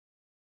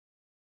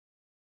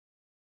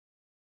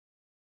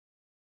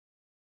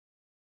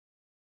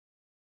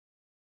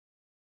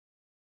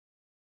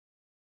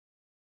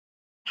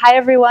Hi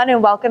everyone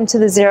and welcome to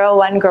the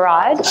 01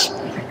 Garage.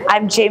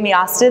 I'm Jaime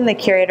Austin, the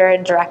Curator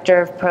and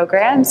Director of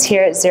Programs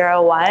here at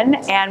 01,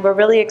 and we're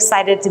really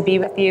excited to be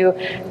with you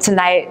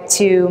tonight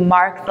to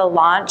mark the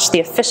launch,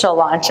 the official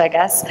launch, I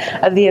guess,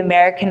 of the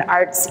American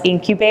Arts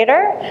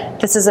Incubator.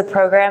 This is a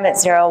program at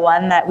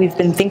 01 that we've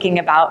been thinking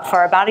about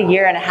for about a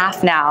year and a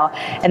half now,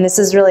 and this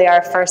is really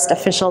our first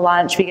official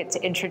launch. We get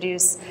to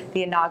introduce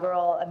the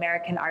inaugural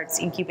American Arts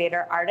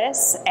Incubator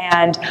artists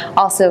and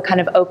also kind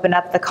of open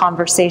up the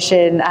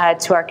conversation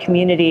to our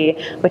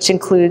community, which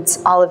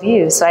includes all of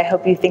you. So I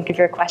hope you think of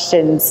your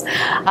questions.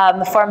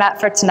 The format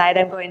for tonight,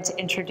 I'm going to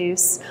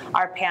introduce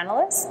our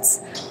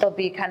panelists. There'll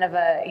be kind of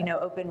a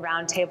open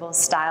roundtable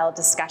style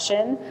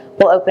discussion.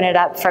 We'll open it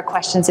up for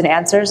questions and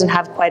answers and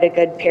have quite a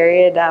good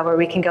period where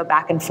we can go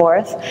back and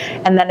forth.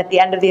 And then at the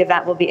end of the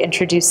event, we'll be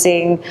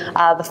introducing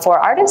the four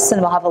artists,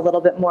 and we'll have a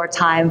little bit more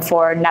time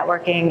for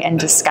networking and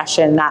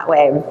discussion that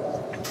way.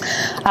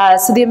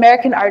 So the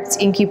American Arts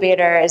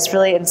Incubator is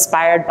really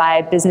inspired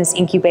by business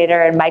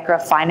incubator and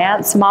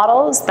microfinance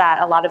models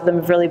that a lot of them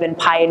have really been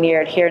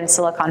pioneered here in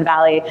Silicon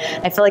Valley.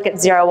 I feel like at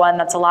 01,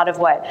 that's a lot of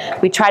what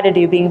we try to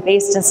do, being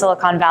based in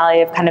Silicon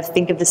Valley, of kind of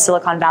think of the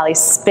Silicon Valley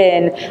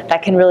spin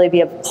that can really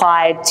be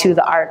applied to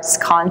the arts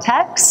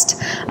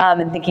context,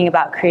 and thinking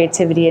about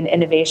creativity and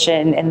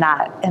innovation in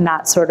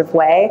that sort of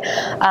way.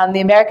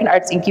 The American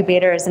Arts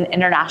Incubator is an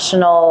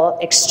international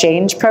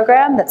exchange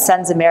program that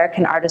sends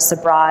American artists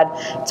abroad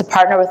to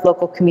partner with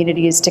local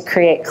communities to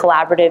create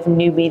collaborative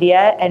new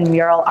media and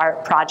mural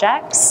art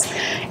projects.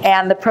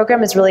 And the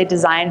program is really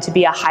designed to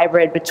be a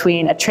hybrid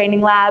between a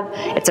training lab,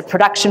 it's a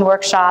production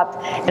workshop,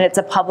 and it's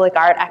a public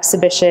art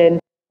exhibition.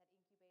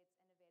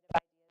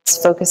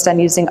 It's focused on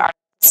using art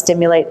to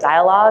stimulate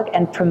dialogue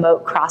and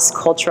promote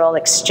cross-cultural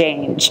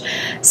exchange.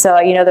 So,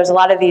 there's a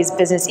lot of these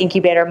business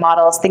incubator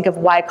models. Think of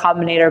Y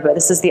Combinator, but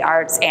this is the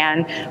arts,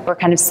 and we're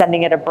kind of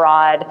sending it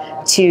abroad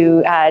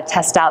to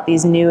test out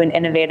these new and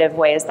innovative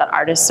ways that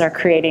artists are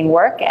creating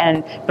work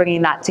and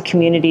bringing that to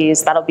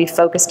communities that'll be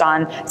focused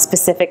on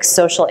specific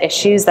social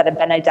issues that have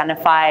been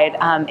identified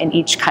in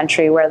each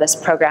country where this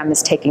program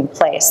is taking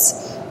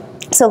place.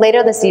 So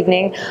later this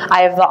evening,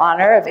 I have the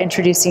honor of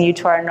introducing you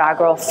to our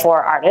inaugural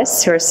four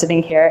artists who are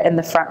sitting here in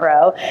the front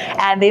row.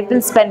 And they've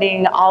been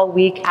spending all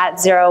week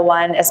at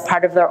 01 as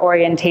part of their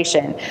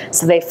orientation.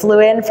 So they flew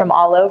in from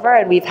all over,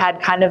 and we've had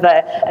kind of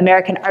a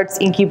American Arts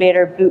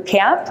Incubator boot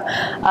camp.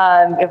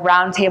 A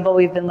round table,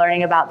 we've been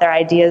learning about their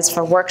ideas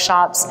for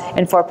workshops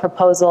and for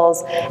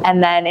proposals.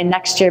 And then in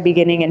next year,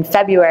 beginning in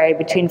February,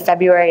 between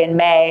February and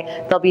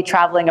May, they'll be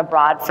traveling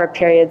abroad for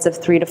periods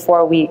of 3 to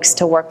 4 weeks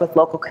to work with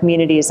local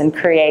communities and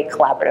create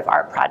collaborative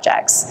art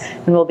projects,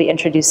 and we'll be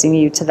introducing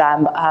you to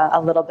them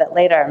a little bit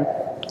later.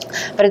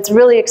 But it's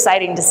really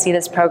exciting to see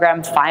this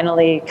program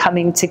finally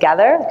coming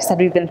together. Like I said,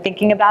 we've been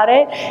thinking about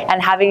it,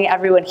 and having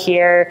everyone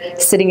here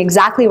sitting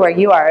exactly where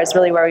you are is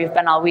really where we've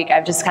been all week.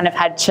 I've just kind of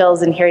had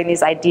chills in hearing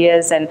these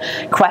ideas and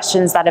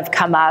questions that have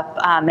come up,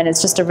 and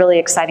it's just a really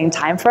exciting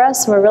time for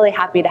us. We're really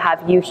happy to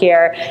have you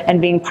here and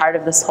being part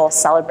of this whole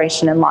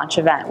celebration and launch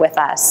event with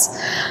us.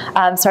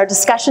 So our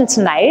discussion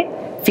tonight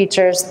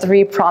features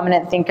three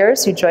prominent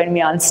thinkers who joined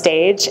me on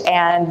stage,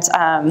 and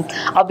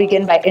I'll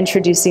begin by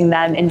introducing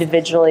them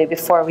individually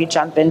before we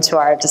jump into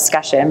our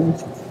discussion.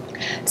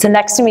 So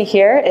next to me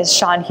here is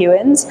Sean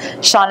Hewens.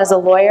 Sean is a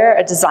lawyer,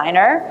 a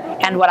designer,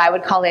 and what I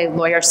would call a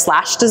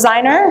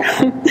lawyer/designer.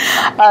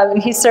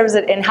 He serves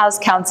at in-house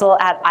counsel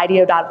at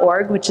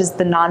IDEO.org, which is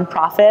the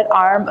nonprofit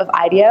arm of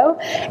IDEO,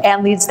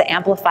 and leads the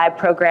Amplify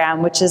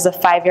program, which is a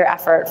 5-year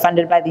effort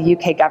funded by the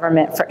UK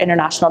government for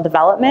international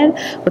development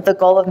with the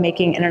goal of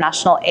making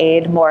international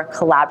aid more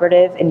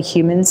collaborative and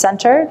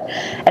human-centered.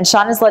 And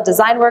Sean has led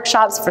design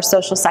workshops for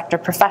social sector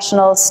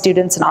professionals,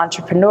 students, and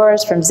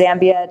entrepreneurs from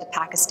Zambia to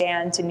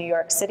Pakistan to New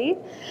York City,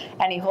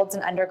 and he holds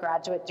an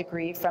undergraduate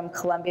degree from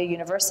Columbia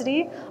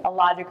University, a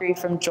law degree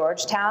from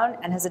Georgetown,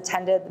 and has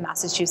attended the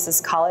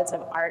Massachusetts College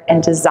of Art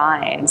and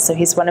Design. So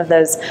he's one of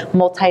those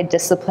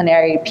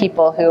multidisciplinary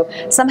people who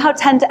somehow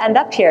tend to end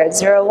up here at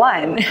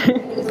 01.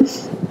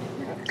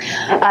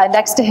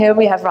 Next to him,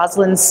 we have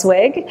Roselyne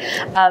Swig,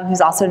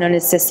 who's also known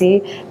as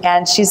Cissie,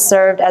 and she's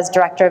served as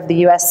director of the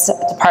U.S.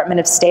 Department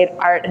of State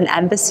Art and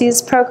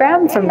Embassies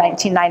program from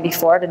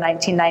 1994 to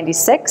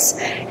 1996,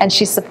 and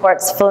she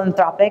supports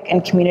philanthropic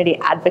and community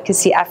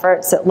advocacy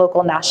efforts at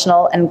local,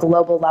 national, and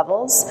global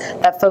levels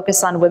that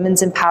focus on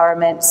women's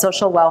empowerment,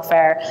 social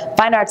welfare,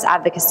 fine arts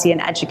advocacy,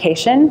 and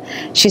education.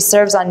 She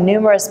serves on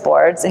numerous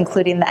boards,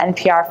 including the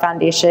NPR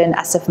Foundation,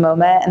 SF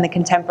MoMA, and the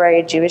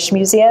Contemporary Jewish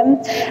Museum,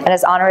 and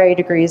has honorary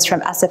degrees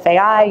from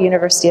SFAI,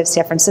 University of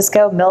San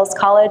Francisco, Mills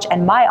College,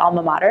 and my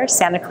alma mater,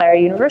 Santa Clara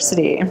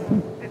University.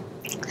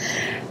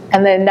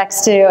 And then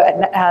next to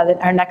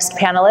our next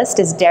panelist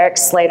is Derek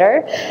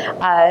Slater.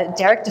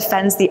 Derek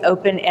defends the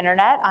open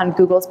internet on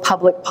Google's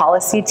public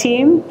policy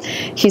team.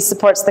 He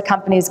supports the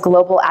company's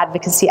global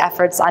advocacy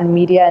efforts on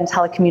media and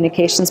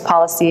telecommunications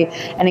policy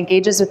and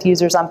engages with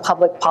users on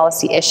public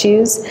policy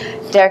issues.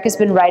 Derek has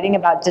been writing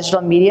about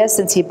digital media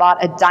since he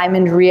bought a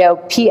Diamond Rio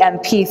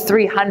PMP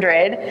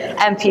 300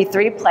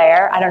 MP3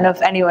 player. I don't know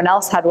if anyone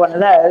else had one of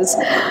those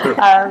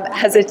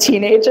as a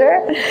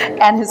teenager.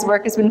 And his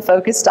work has been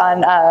focused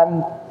on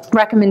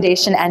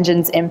recommendation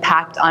engines'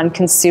 impact on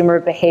consumer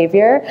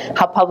behavior,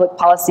 how public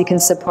policy can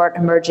support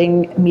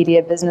emerging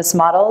media business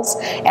models,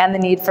 and the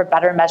need for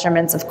better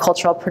measurements of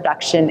cultural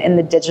production in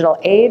the digital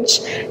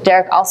age.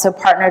 Derek also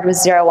partnered with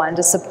 01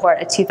 to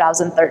support a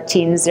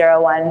 2013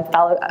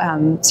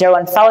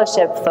 01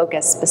 fellowship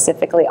focused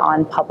specifically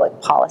on public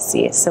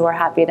policy. So we're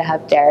happy to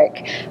have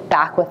Derek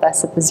back with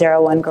us at the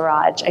 01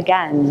 Garage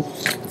again.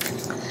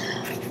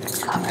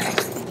 All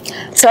right.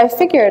 So I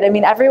figured, I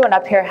mean, everyone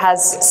up here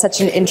has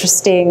such an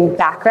interesting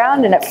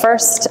background, and at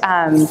first,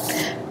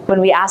 when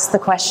we asked the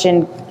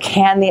question,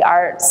 can the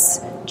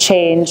arts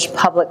change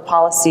public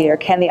policy, or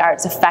can the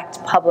arts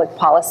affect public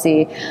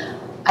policy,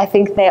 I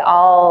think they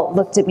all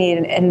looked at me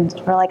and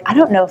were like, I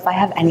don't know if I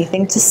have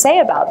anything to say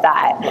about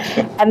that.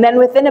 And then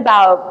within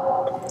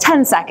about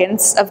 10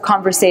 seconds of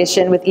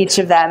conversation with each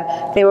of them,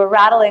 they were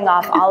rattling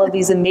off all of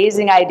these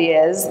amazing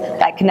ideas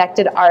that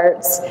connected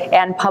arts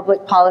and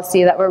public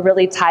policy that were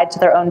really tied to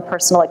their own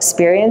personal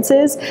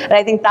experiences. And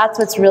I think that's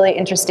what's really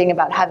interesting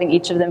about having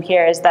each of them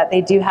here, is that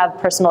they do have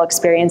personal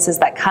experiences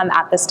that come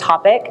at this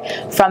topic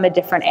from a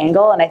different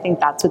angle. And I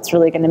think that's what's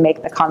really going to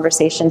make the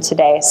conversation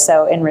today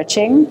so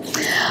enriching.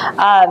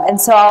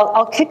 And so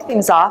I'll kick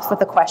things off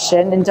with a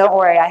question. And don't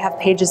worry, I have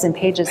pages and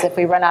pages if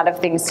we run out of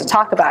things to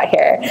talk about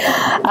here.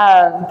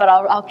 But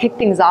I'll kick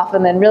things off,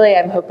 and then really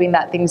I'm hoping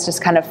that things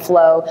just kind of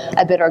flow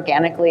a bit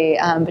organically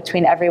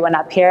between everyone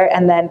up here.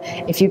 And then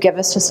if you give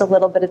us just a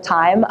little bit of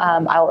time,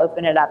 I'll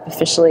open it up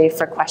officially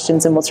for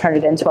questions, and we'll turn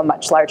it into a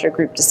much larger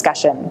group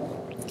discussion.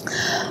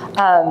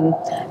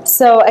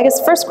 So I guess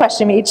first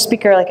question, each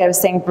speaker, like I was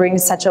saying,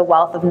 brings such a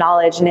wealth of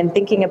knowledge, and in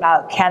thinking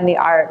about can the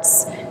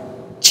arts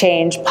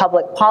change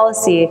public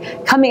policy,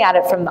 coming at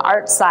it from the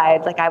art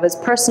side, like I was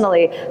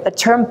personally, the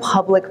term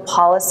public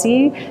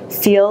policy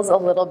feels a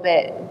little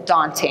bit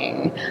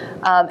daunting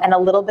and a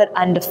little bit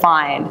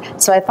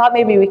undefined. So I thought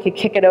maybe we could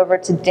kick it over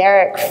to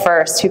Derek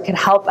first, who can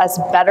help us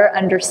better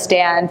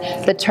understand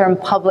the term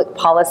public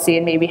policy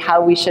and maybe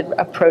how we should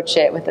approach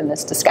it within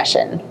this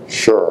discussion.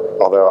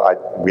 Sure, although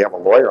we have a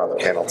lawyer on the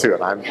panel too,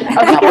 and I'm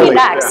not really,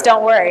 next,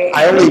 don't worry.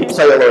 I only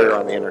play a lawyer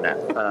on the internet.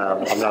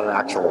 I'm not an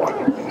actual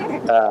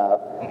one.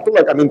 But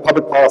look, I mean,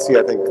 public policy,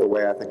 I think the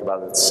way I think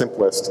about it at its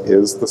simplest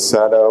is the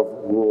set of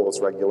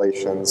rules,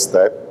 regulations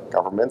that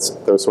governments,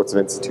 those sorts of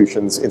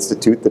institutions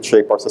institute that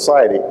shape our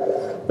society.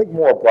 I think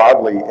more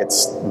broadly,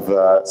 it's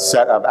the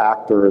set of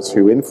actors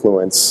who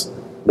influence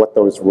what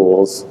those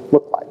rules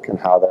look like and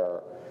how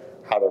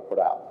they're put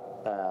out.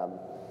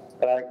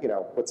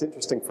 And what's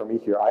interesting for me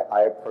here,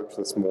 I approach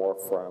this more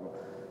from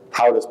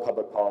how does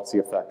public policy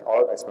affect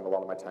art? I spend a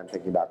lot of my time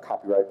thinking about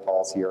copyright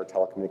policy or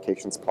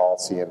telecommunications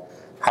policy and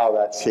how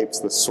that shapes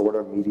the sort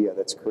of media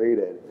that's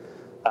created.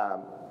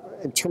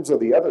 In terms of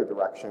the other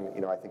direction,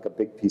 I think a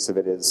big piece of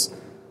it is,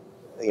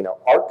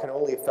 art can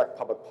only affect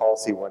public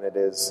policy when it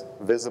is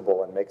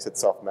visible and makes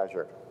itself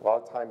measured. A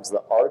lot of times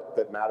the art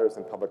that matters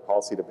in public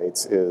policy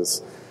debates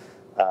is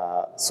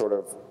sort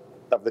of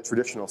the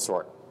traditional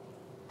sort.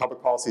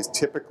 Public policy is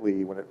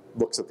typically, when it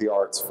looks at the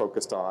arts,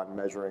 focused on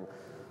measuring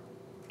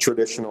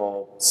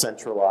traditional,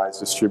 centralized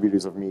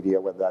distributors of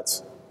media, whether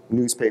that's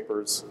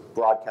newspapers,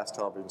 broadcast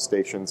television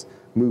stations,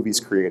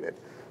 movies created.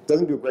 It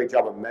doesn't do a great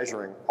job of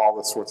measuring all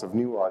the sorts of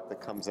new art that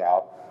comes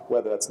out,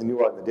 whether that's the new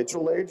art in the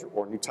digital age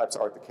or new types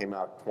of art that came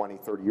out 20,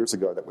 30 years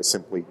ago that was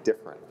simply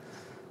different.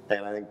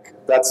 And I think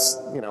that's,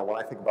 when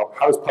I think about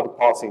how does public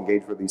policy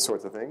engage with these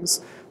sorts of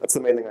things, that's the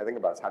main thing I think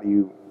about is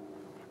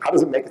how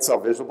does it make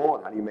itself visible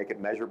and how do you make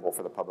it measurable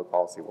for the public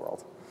policy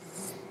world?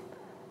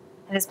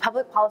 And is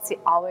public policy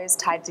always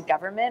tied to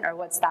government, or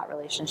what's that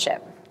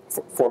relationship?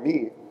 For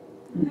me,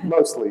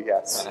 mostly,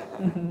 yes.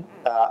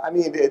 I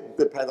mean, it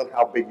depends on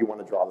how big you want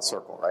to draw the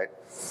circle, right?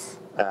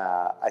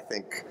 I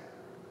think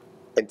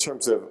in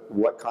terms of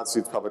what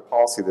constitutes public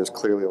policy, there's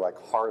clearly like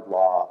hard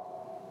law,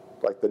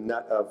 like the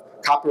nut of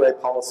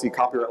copyright policy.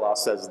 Copyright law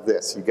says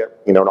this. You get,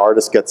 an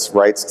artist gets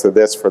rights to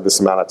this for this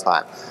amount of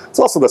time. It's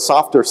also the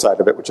softer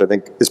side of it, which I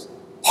think is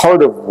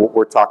part of what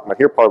we're talking about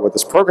here, part of what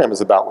this program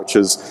is about, which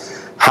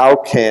is how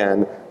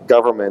can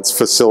governments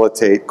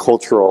facilitate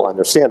cultural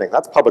understanding?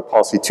 That's public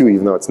policy too,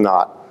 even though it's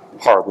not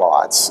hard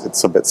law.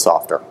 It's a bit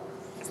softer.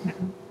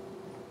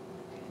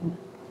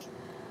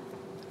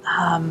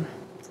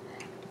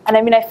 And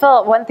I mean, I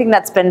feel one thing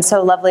that's been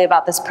so lovely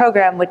about this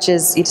program, which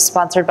is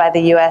sponsored by the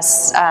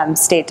U.S.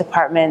 State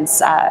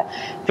Department's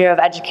Bureau of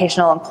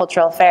Educational and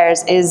Cultural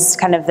Affairs, is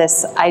kind of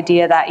this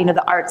idea that,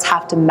 the arts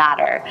have to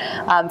matter.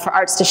 For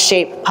arts to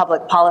shape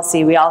public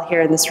policy, we all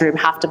here in this room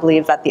have to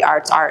believe that the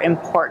arts are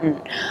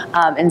important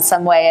in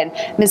some way.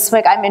 And Ms.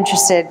 Swig, I'm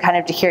interested kind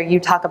of to hear you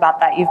talk about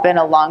that. You've been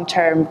a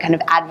long-term kind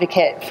of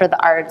advocate for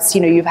the arts.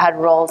 You've had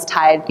roles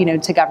tied,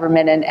 to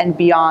government and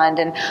beyond.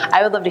 And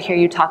I would love to hear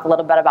you talk a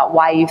little bit about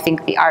why you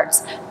think the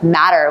arts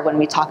matter when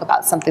we talk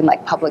about something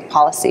like public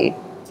policy.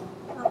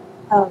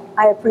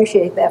 I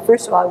appreciate that.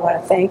 First of all, I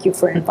want to thank you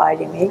for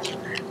inviting me.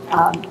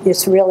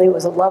 This really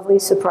was a lovely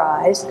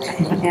surprise,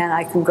 and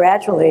I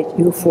congratulate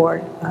you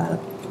for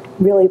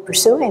really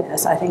pursuing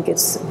this. I think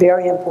it's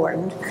very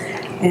important,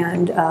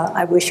 and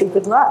I wish you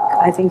good luck.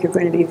 I think you're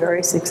going to be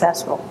very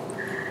successful.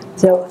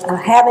 So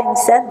having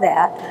said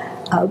that,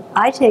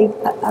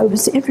 I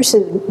was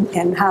interested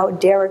in how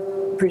Derek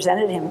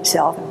presented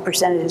himself and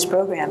presented his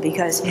program,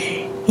 because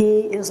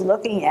he is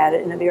looking at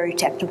it in a very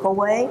technical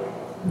way,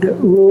 the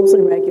rules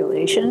and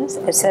regulations,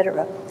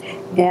 etc.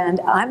 And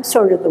I'm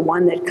sort of the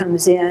one that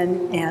comes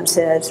in and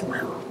says,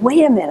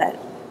 wait a minute,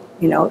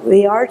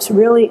 the arts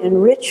really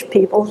enrich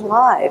people's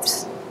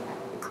lives.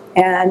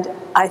 And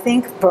I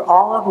think for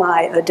all of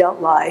my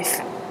adult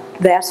life,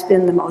 that's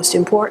been the most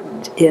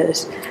important,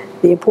 is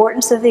the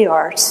importance of the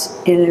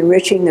arts in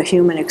enriching the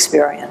human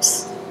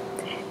experience,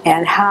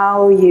 and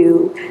how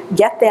you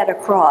get that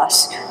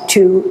across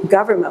to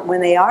government when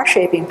they are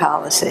shaping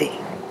policy,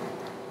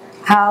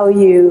 how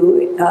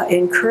you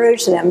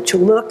encourage them to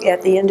look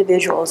at the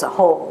individual as a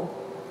whole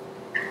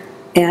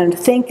and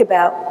think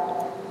about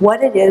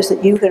what it is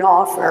that you can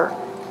offer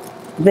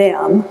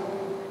them,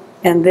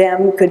 and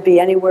them could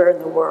be anywhere in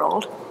the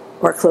world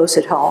or close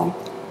at home,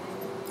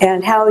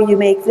 and how you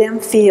make them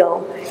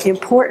feel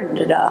important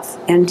enough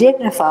and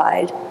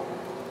dignified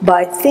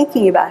by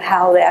thinking about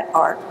how that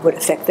art would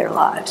affect their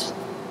lives.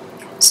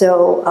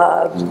 So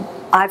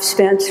I've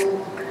spent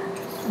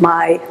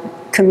my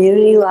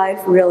community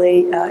life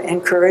really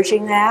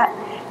encouraging that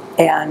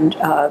and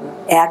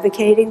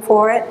advocating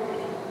for it,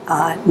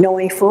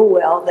 knowing full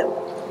well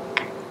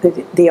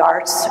that the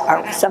arts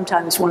are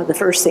sometimes one of the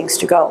first things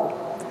to go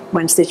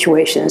when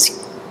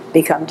situations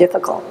become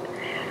difficult.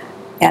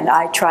 And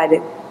I try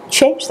to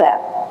change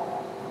that.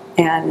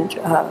 And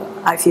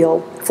I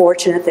feel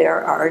fortunate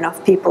there are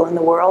enough people in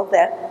the world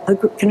that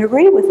can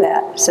agree with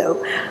that.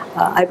 So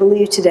I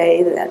believe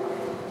today that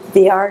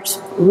the arts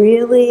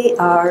really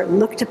are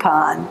looked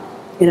upon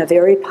in a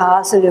very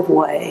positive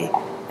way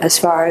as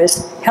far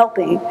as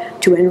helping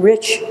to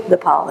enrich the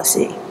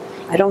policy.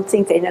 I don't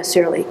think they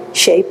necessarily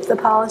shape the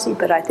policy,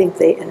 but I think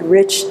they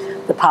enrich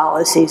the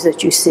policies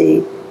that you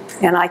see.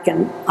 And I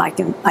can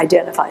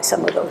identify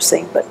some of those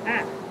things, but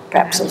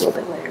perhaps a little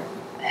bit later.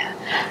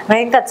 I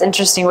think that's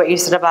interesting what you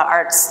said about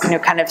arts,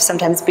 kind of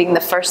sometimes being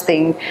the first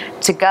thing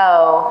to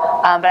go.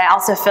 But I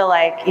also feel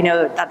like,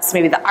 that's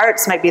maybe the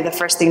arts might be the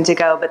first thing to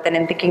go, but then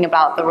in thinking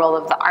about the role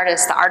of the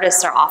artists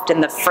are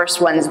often the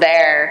first ones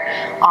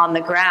there on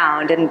the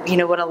ground. And,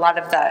 what a lot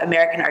of the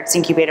American Arts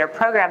Incubator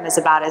program is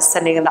about is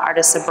sending the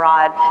artists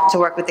abroad to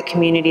work with the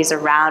communities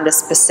around a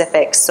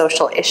specific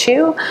social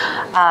issue,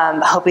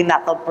 hoping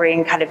that they'll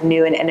bring kind of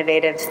new and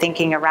innovative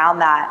thinking around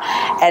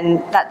that. And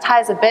that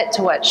ties a bit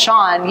to what,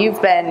 Sean,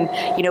 you've been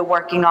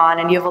working on,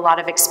 and you have a lot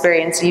of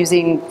experience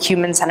using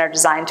human-centered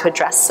design to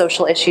address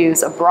social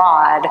issues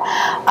abroad.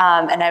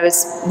 And I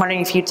was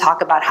wondering if you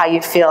talk about how you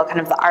feel kind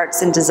of the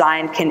arts and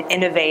design can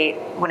innovate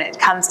when it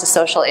comes to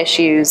social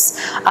issues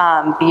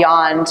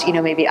beyond,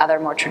 maybe other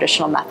more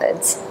traditional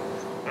methods.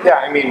 Yeah,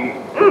 I mean,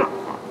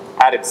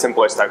 at its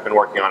simplest, I've been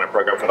working on a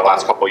program for the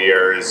last couple of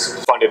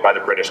years funded by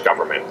the British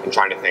government, and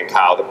trying to think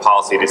how the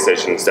policy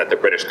decisions that the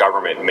British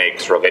government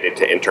makes related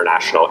to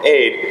international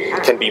aid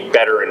can be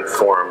better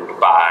informed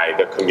by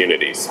the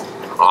communities.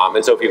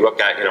 And so if you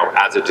look at,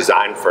 as a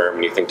design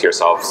firm, you think to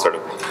yourself sort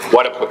of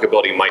what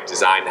applicability might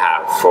design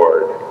have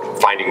for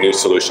finding new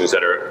solutions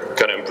that are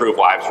going to improve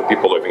lives for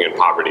people living in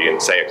poverty in,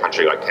 say, a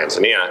country like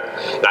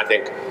Tanzania. And I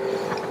think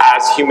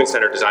as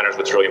human-centered designers,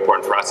 what's really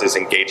important for us is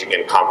engaging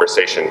in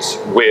conversations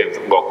with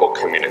local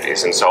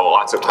communities. And so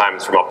lots of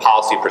times from a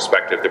policy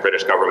perspective, the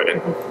British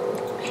government,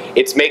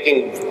 it's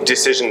making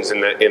decisions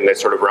in the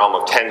sort of realm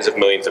of tens of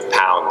millions of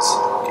pounds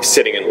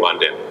sitting in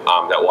London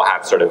that will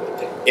have sort of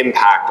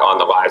impact on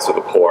the lives of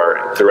the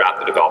poor throughout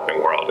the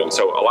developing world. And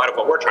so a lot of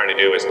what we're trying to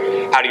do is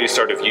how do you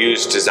sort of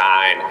use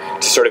design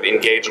to sort of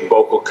engage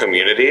local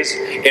communities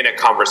in a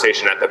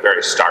conversation at the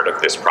very start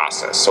of this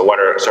process. So what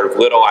are sort of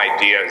little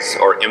ideas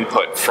or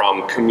input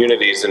from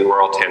communities in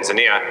rural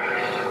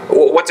Tanzania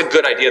what's a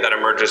good idea that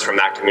emerges from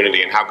that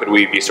community, and how could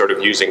we be sort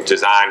of using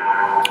design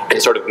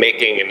and sort of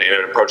making and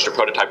an approach to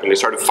prototyping to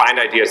sort of find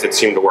ideas that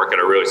seem to work at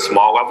a really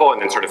small level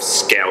and then sort of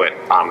scale it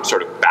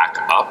sort of back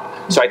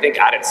up. So I think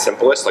at its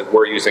simplest, like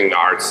we're using the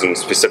arts and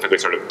specifically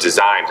sort of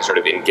design to sort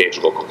of engage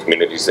local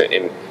communities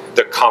in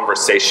the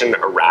conversation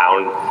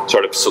around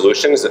sort of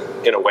solutions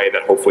in a way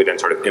that hopefully then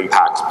sort of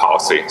impacts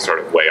policy sort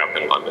of way up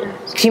in London.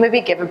 Can you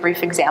maybe give a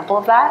brief example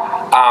of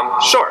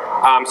that? Sure.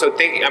 So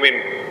thinking, I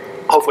mean,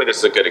 hopefully this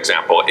is a good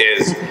example,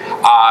 is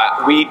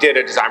we did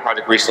a design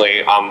project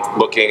recently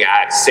looking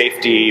at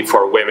safety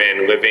for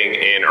women living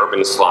in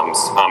urban slums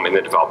in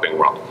the developing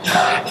world.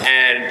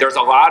 And there's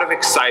a lot of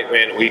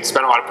excitement. We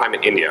spent a lot of time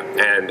in India,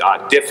 and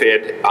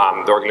DFID,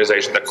 the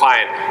organization, the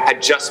client,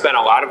 had just spent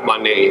a lot of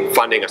money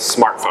funding a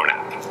smartphone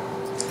app.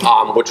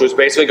 Which was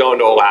basically going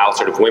to allow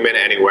sort of women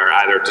anywhere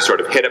either to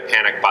sort of hit a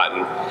panic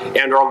button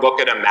and or look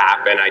at a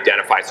map and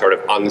identify sort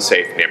of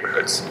unsafe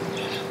neighborhoods.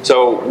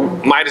 So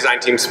my design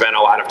team spent a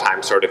lot of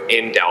time sort of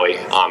in Delhi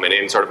and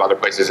in sort of other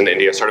places in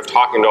India, sort of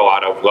talking to a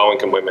lot of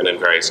low-income women in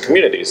various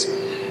communities.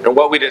 And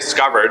what we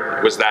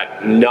discovered was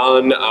that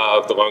none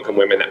of the low-income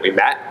women that we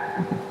met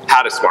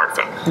had a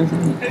smartphone.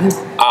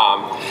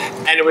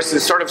 And it was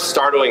this sort of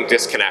startling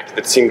disconnect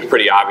that seemed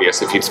pretty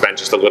obvious if you'd spent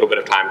just a little bit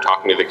of time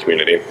talking to the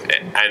community.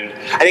 And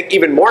I think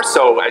even more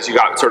so as you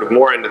got sort of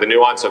more into the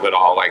nuance of it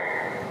all, like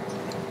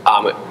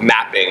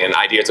mapping and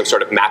ideas of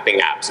sort of mapping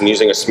apps and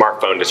using a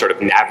smartphone to sort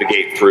of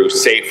navigate through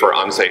safe or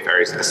unsafe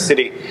areas of the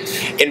city.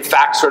 In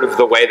fact, sort of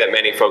the way that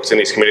many folks in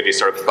these communities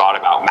sort of thought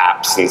about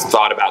maps and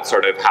thought about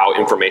sort of how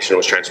information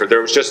was transferred,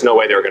 there was just no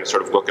way they were going to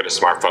sort of look at a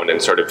smartphone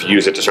and sort of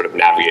use it to sort of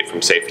navigate from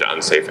safe to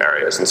unsafe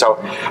areas. And so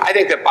I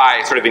think that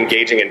by sort of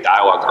engaging in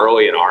dialogue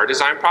early in our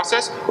design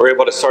process, we're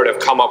able to sort of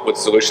come up with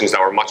solutions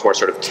that were much more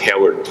sort of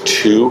tailored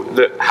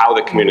to how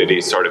the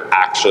communities sort of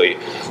actually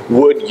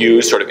would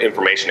use sort of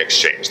information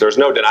exchange. There's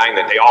no denying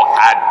that they all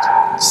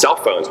had cell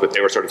phones, but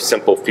they were sort of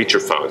simple feature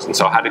phones. And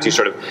so how did you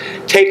sort of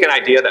take an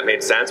idea that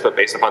made sense, but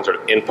based upon sort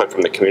of input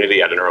from the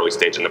community at an early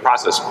stage in the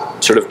process,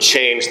 sort of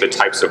change the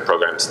types of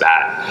programs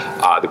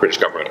that the British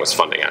government was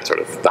funding at sort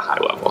of the high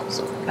level.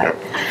 So,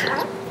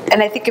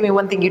 And I think, I mean,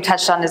 one thing you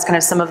touched on is kind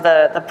of some of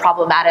the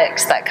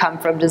problematics that come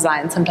from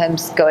design,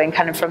 sometimes going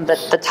kind of from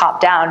the top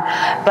down.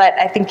 But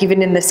I think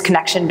even in this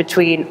connection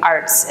between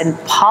arts and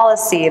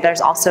policy, there's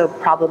also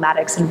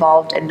problematics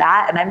involved in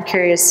that. And I'm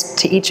curious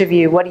to each of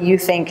you, what do you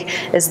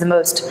think is the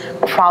most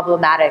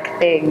problematic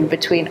thing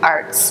between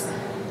arts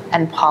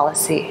and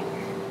policy?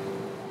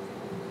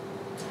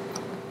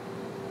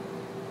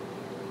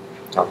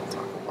 Talk at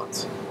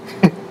once.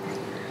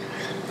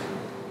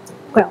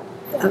 Well,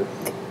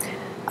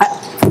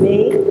 for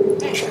me,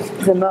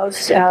 the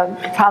most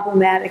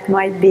problematic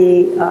might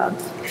be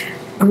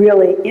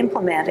really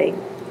implementing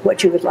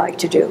what you would like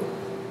to do.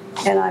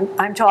 And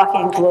I'm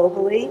talking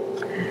globally,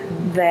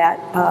 that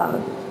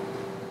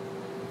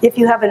if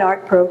you have an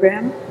art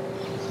program,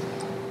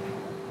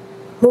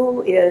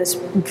 who is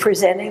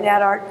presenting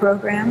that art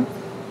program?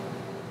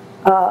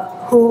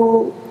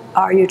 Who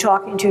are you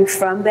talking to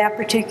from that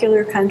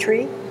particular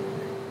country?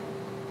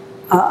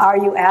 Are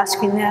you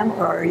asking them,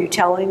 or are you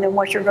telling them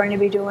what you're going to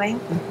be doing?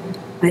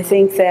 I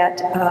think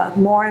that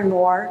more and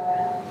more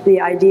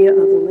the idea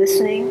of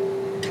listening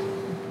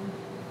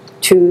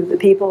to the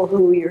people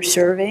who you're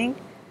serving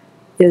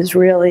is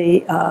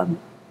really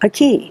a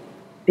key,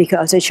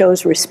 because it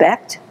shows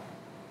respect.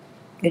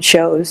 It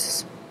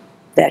shows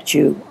that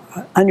you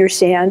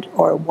understand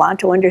or want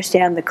to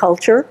understand the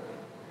culture,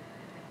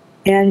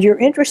 and you're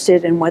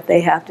interested in what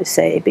they have to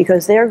say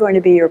because they're going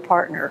to be your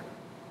partner.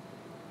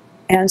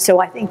 And so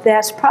I think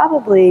that's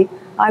probably,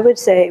 I would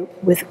say,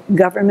 with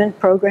government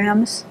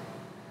programs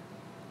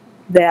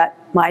that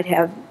might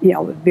have, you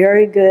know,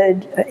 very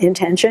good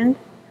intention,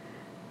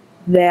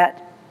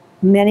 that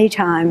many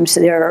times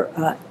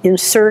they're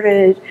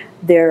inserted,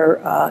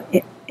 they're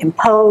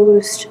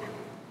imposed,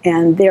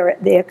 and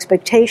the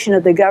expectation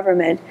of the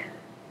government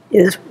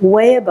is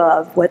way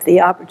above what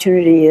the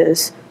opportunity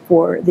is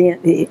for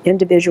the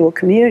individual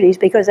communities,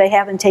 because they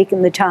haven't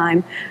taken the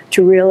time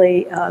to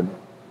really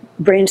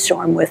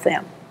brainstorm with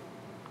them.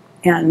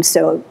 And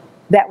so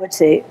that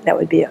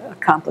would be a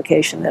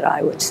complication that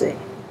I would see.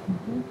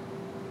 Mm-hmm.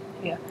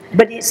 Yeah.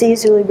 But it's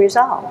easily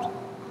resolved.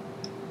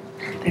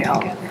 There you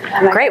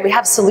go. Great, we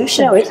have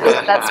solutions. No,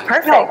 that's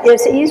perfect. No,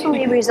 it's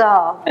easily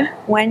resolved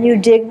when you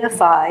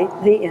dignify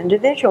the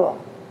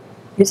individual.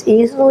 It's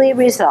easily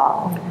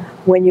resolved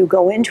when you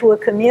go into a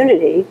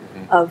community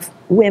of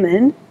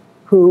women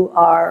who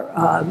are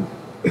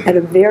at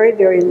a very,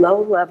 very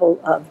low level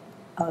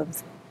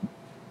of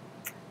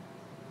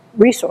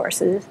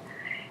resources,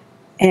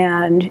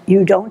 and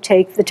you don't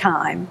take the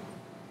time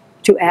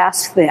to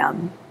ask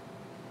them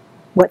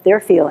what their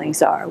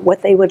feelings are,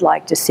 what they would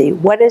like to see,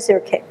 what is their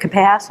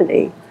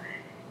capacity,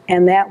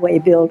 and that way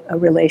build a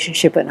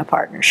relationship and a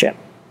partnership.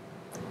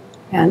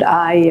 And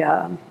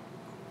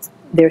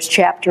there's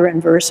chapter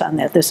and verse on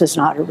that. This is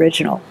not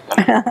original.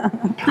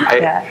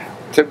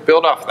 To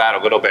build off that a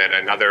little bit,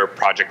 another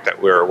project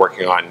that we're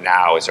working on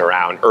now is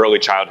around early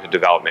childhood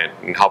development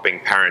and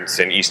helping parents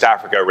in East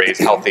Africa raise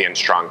healthy and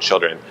strong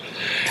children.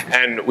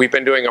 And we've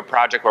been doing a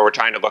project where we're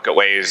trying to look at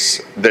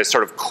ways the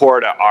sort of core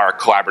to our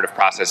collaborative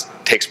process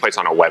takes place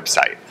on a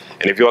website.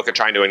 And if you look at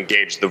trying to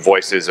engage the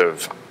voices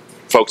of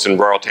folks in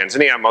rural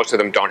Tanzania, most of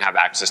them don't have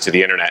access to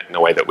the internet in the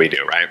way that we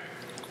do, right?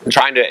 We're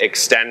trying to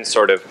extend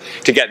to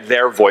get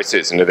their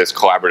voices into this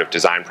collaborative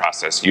design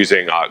process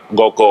using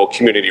local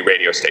community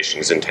radio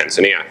stations in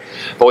Tanzania.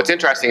 But what's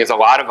interesting is a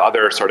lot of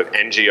other sort of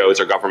NGOs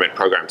or government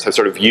programs have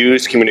sort of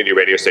used community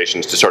radio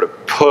stations to sort of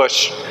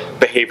push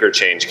behavior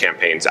change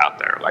campaigns out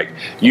there. Like,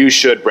 you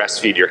should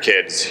breastfeed your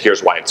kids,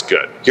 here's why it's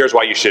good. Here's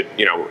why you should,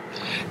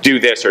 do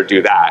this or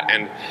do that.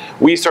 And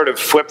we sort of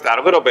flipped that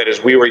a little bit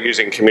as we were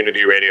using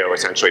community radio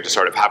essentially to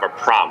sort of have a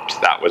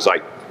prompt that was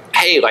like,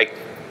 hey,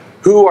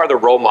 who are the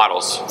role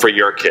models for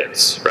your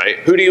kids, right?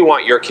 Who do you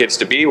want your kids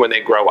to be when they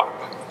grow up?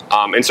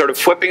 And sort of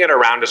flipping it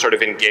around to sort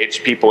of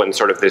engage people in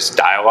sort of this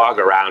dialogue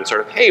around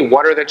sort of, hey,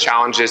 what are the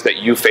challenges that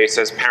you face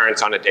as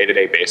parents on a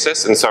day-to-day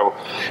basis? And so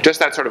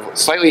just that sort of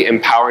slightly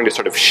empowering to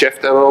sort of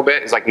shift a little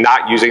bit is like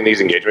not using these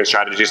engagement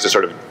strategies to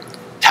sort of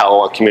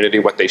tell a community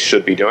what they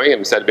should be doing,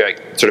 instead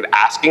of sort of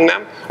asking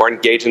them or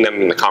engaging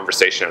them in the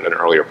conversation at an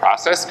earlier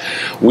process,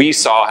 we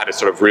saw had a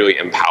sort of really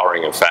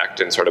empowering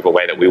effect in sort of a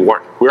way that we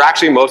weren't. We were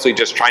actually mostly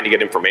just trying to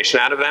get information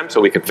out of them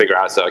so we could figure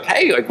out, so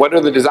hey, what are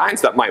the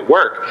designs that might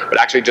work? But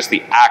actually just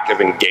the act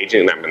of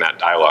engaging them in that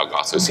dialogue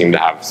also seemed to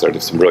have sort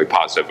of some really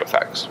positive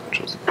effects,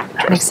 which was interesting.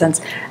 That makes sense.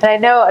 And I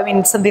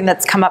know, something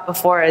that's come up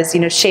before is,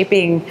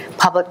 shaping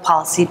public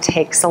policy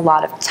takes a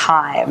lot of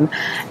time.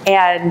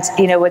 And,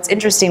 what's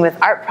interesting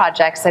with art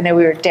projects, I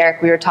know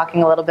Derek, we were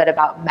talking a little bit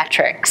about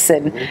metrics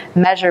and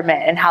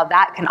measurement and how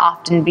that can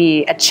often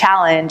be a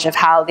challenge of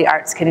how the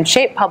arts can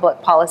shape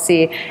public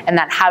policy, and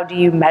that how do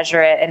you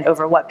measure it and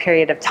over what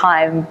period of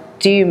time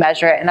do you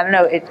measure it? And I don't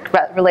know,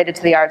 related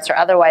to the arts or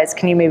otherwise,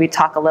 can you maybe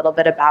talk a little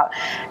bit about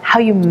how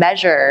you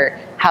measure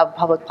how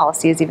public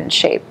policy is even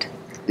shaped?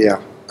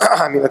 Yeah,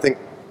 I think,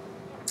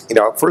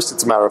 first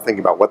it's a matter of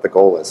thinking about what the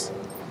goal is.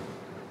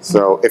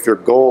 So if your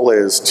goal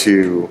is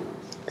to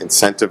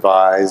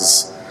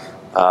incentivize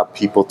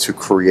people to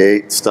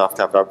create stuff,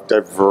 to have a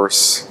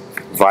diverse,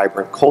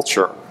 vibrant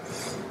culture,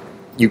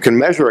 you can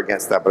measure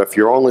against that, but if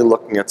you're only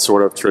looking at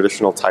sort of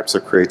traditional types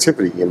of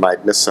creativity, you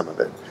might miss some of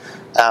it.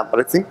 But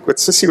I think what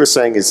Cissie was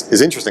saying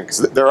is interesting,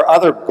 because there are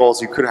other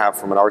goals you could have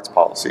from an arts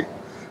policy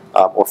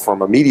or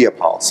from a media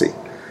policy.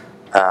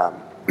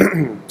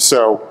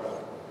 So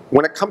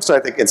when it comes to, I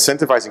think,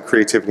 incentivizing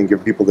creativity and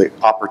giving people the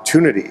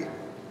opportunity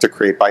to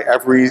create, by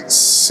every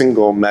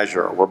single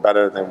measure, we're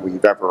better than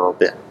we've ever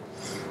been.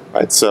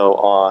 Right, so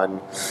on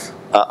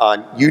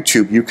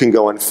YouTube, you can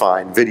go and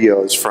find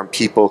videos from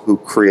people who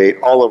create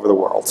all over the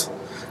world,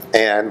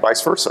 and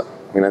vice versa.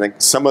 I think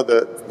some of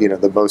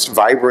the most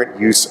vibrant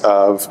use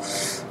of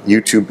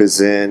YouTube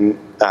is in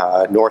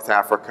North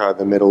Africa,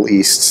 the Middle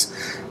East.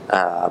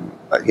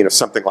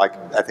 Something like,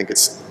 I think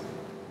it's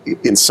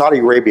in Saudi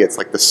Arabia, it's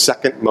like the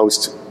second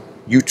most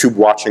YouTube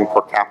watching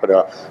per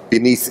capita,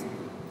 beneath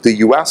the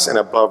US and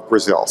above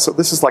Brazil. So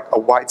this is like a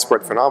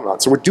widespread phenomenon.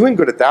 So we're doing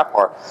good at that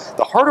part.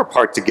 The harder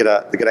part to get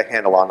a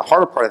handle on, the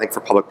harder part I think for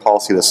public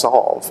policy to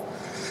solve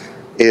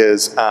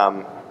is,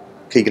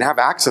 okay, you can have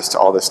access to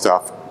all this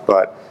stuff,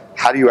 but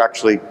how do you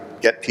actually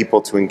get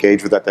people to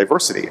engage with that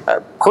diversity?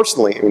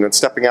 Personally,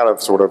 stepping out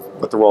of sort of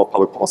what the role of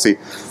public policy,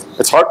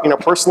 it's hard,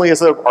 personally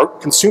as an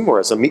art consumer,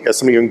 as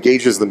somebody who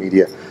engages the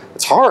media,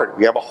 it's hard.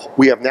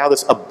 We have now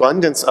this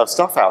abundance of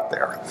stuff out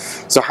there.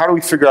 So how do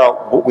we figure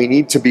out what we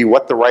need to be,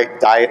 what the right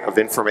diet of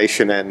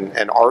information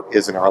and art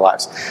is in our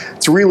lives?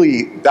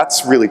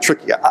 That's really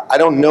tricky. I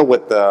don't know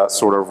what the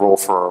sort of role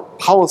for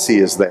policy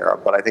is there,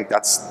 but I think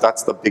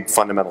that's the big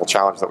fundamental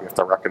challenge that we have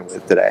to reckon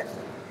with today.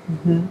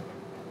 Mm-hmm.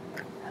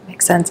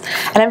 Makes sense.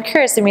 And I'm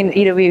curious,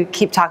 we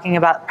keep talking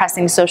about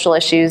pressing social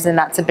issues, and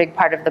that's a big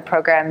part of the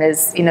program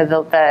is,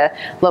 the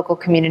local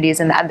communities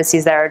and the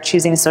embassies that are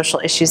choosing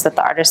social issues that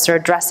the artists are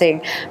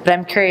addressing. But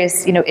I'm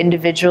curious,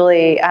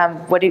 individually,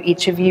 what do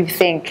each of you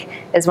think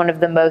is one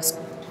of the most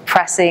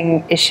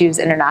pressing issues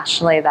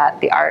internationally that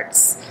the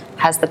arts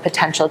has the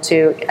potential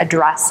to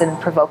address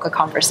and provoke a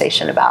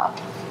conversation about?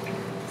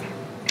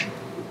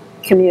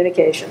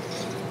 Communication.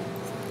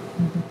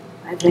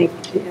 I think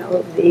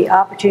the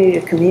opportunity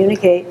to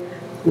communicate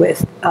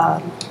with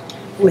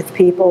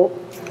people,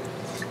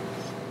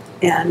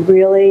 and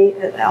really,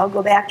 I'll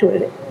go back to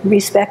it,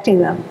 respecting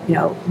them.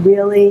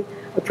 Really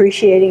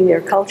appreciating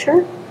their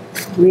culture,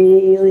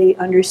 really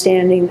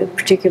understanding the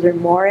particular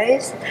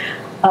mores.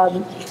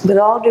 With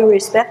all due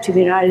respect to the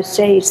United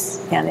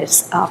States and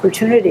its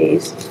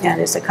opportunities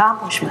and its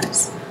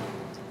accomplishments,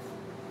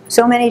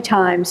 so many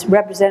times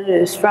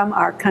representatives from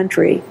our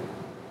country,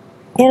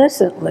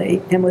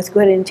 innocently and with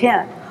good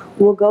intent,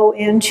 will go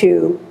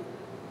into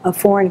a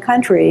foreign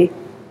country,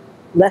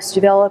 less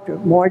developed or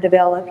more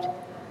developed,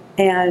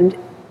 and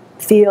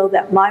feel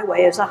that my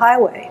way is a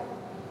highway.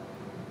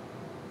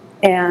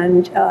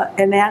 And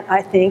that,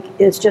 I think,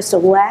 is just a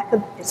lack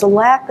of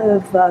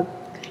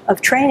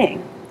of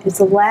training. It's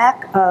a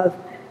lack of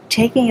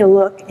taking a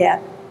look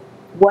at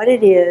what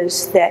it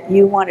is that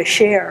you want to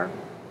share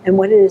and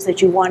what it is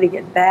that you want to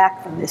get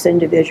back from this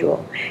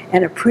individual,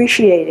 and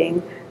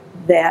appreciating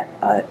that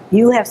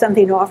you have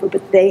something to offer,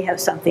 but they have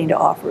something to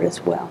offer as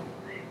well.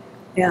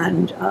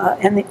 And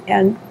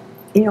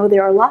you know,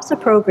 there are lots of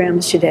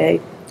programs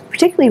today,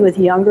 particularly with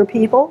younger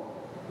people,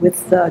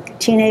 with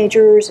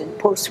teenagers and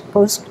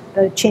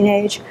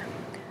post-teenage,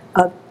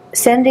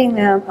 sending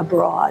them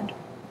abroad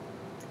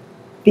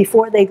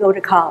before they go to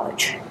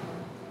college,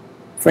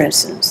 for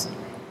instance,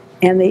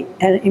 and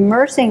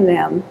immersing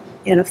them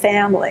in a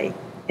family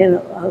in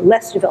a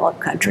less developed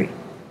country.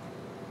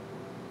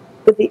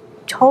 But the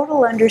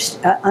total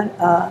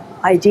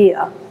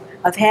idea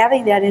of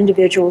having that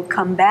individual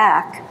come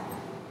back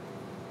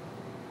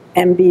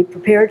and be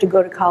prepared to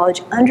go to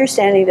college,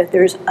 understanding that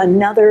there's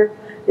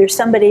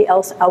somebody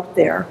else out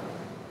there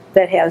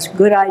that has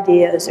good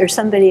ideas, there's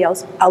somebody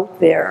else out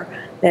there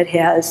that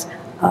has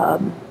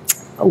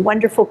a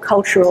wonderful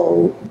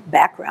cultural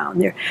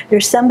background.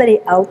 There's somebody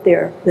out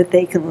there that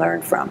they can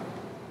learn from.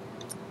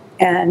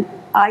 And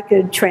I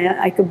could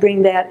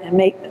bring that and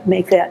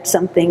make that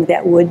something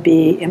that would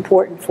be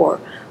important for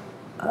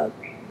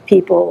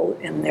people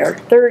in their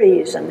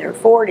 30s and their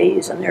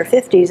 40s and their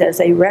 50s as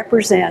they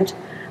represent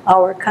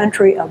our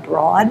country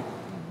abroad,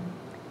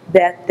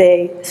 that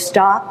they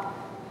stop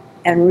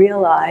and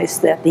realize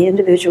that the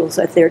individuals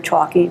that they're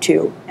talking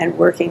to and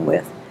working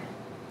with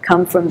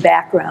come from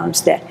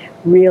backgrounds that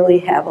really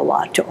have a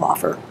lot to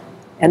offer,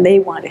 and they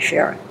want to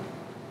share it.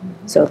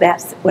 So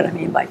that's what I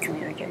mean by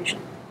communication.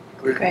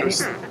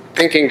 Great.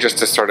 Thinking just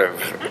to sort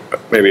of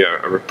maybe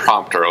a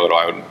prompt or a little,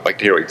 I would like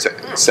to hear what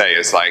you'd say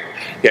is like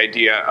the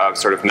idea of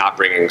sort of not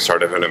bringing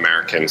sort of an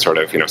American sort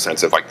of, you know,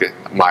 sense of like the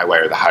my way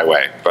or the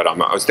highway. But I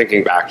was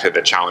thinking back to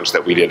the challenge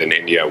that we did in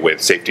India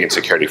with safety and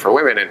security for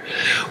women, and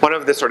one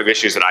of the sort of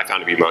issues that I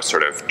found to be most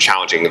sort of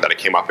challenging that I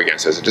came up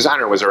against as a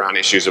designer was around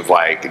issues of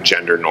like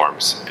gender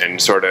norms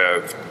and sort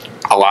of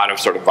a lot of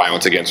sort of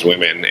violence against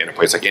women in a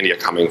place like India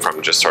coming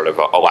from just sort of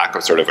a lack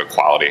of sort of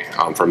equality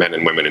for men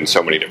and women in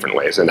so many different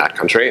ways in that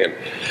country. And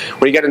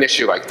when you get an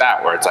issue like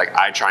that where it's like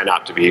I try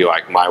not to be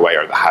like my way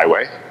or the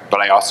highway,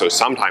 but I also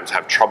sometimes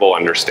have trouble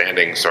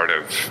understanding sort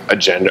of a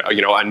gender,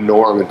 you know, a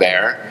norm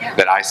there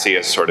that I see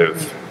as sort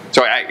of,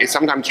 so it's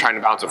sometimes trying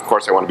to balance, of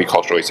course I want to be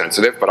culturally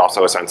sensitive, but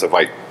also a sense of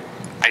like,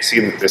 I see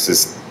that this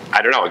is,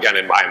 I don't know, again,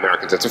 in my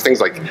American sense of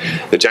things, like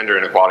the gender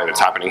inequality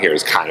that's happening here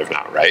is kind of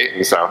not right.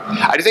 And so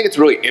I just think it's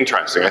really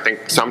interesting. I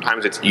think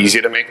sometimes it's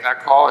easy to make that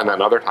call, and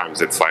then other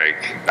times it's like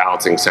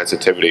balancing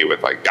sensitivity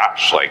with like,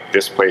 gosh, like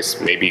this place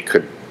maybe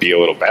could be a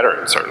little better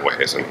in certain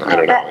ways. And I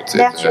don't know.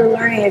 That's your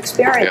learning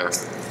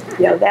experience. Yeah.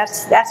 You know,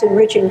 that's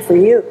enriching for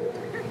you.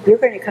 You're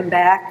going to come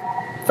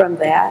back from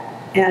that,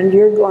 and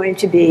you're going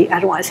to be, I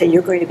don't want to say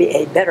you're going to be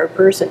a better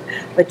person,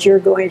 but you're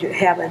going to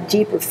have a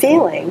deeper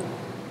feeling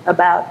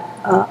about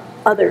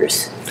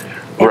others.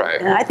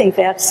 And I think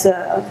that's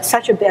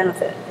such a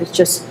benefit. It's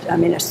just, I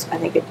mean, I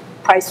think it's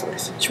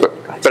priceless. It's really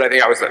priceless. But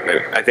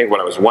I think what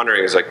I was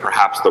wondering is like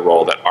perhaps the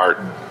role that art,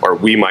 or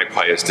we might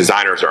play as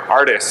designers or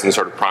artists in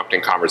sort of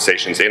prompting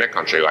conversations in a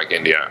country like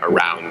India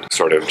around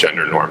sort of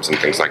gender norms and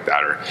things like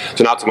that. Or,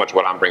 so not so much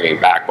what I'm bringing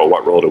back, but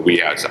what role do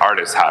we as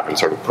artists have in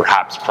sort of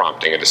perhaps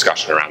prompting a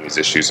discussion around these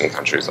issues in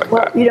countries like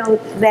that? Well, you know,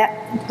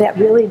 that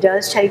really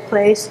does take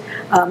place.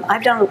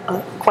 I've done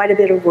quite a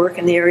bit of work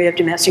in the area of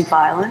domestic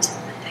violence,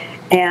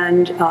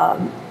 and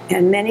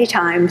many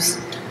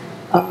times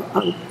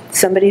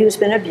somebody who's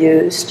been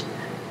abused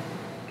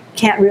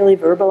can't really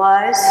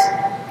verbalize,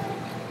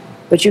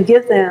 but you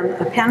give them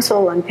a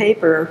pencil and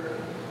paper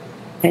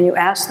and you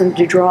ask them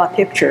to draw a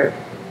picture,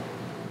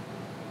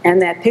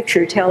 and that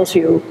picture tells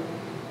you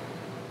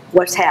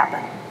what's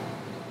happened.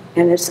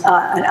 And it's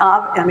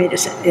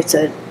it's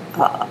an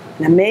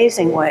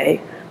amazing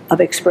way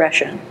of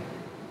expression,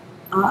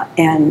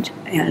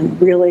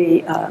 and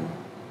really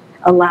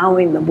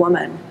allowing the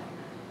woman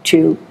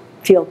to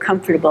feel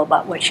comfortable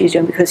about what she's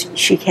doing because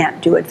she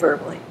can't do it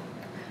verbally.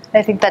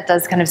 I think that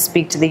does kind of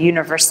speak to the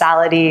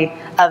universality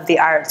of the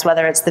arts,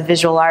 whether it's the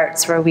visual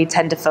arts where we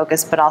tend to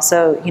focus, but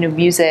also, you know,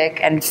 music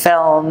and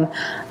film,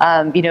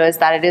 you know, is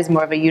that it is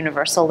more of a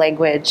universal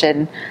language.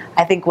 And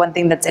I think one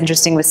thing that's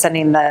interesting with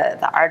sending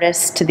the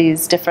artists to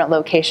these different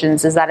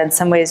locations is that in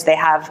some ways they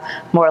have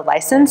more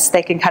license.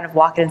 They can kind of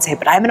walk in and say,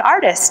 but I'm an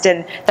artist,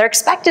 and they're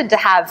expected to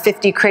have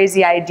 50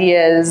 crazy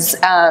ideas,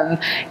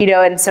 you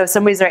know, and so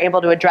some ways they're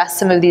able to address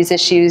some of these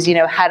issues, you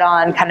know, head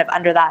on, kind of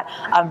under that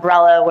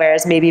umbrella,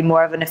 whereas maybe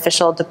more of an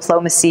official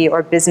diplomacy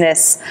or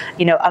business,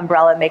 you know,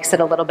 umbrella makes it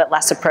a little bit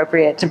less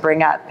appropriate to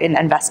bring up and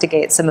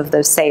investigate some of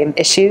those same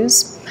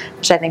issues,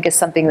 which I think is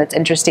something that's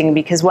interesting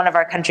because one of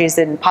our countries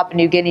in Papua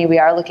New Guinea, we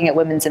are looking at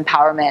women's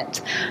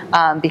empowerment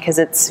because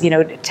it's, you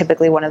know,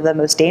 typically one of the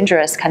most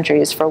dangerous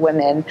countries for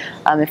women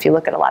if you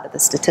look at a lot of the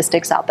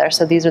statistics out there.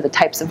 So these are the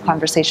types of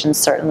conversations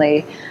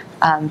certainly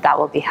that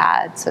will be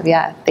had. So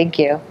yeah, thank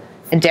you.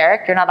 And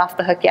Derek, you're not off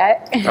the hook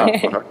yet?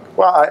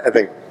 Well, I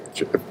think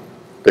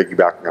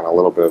piggybacking on a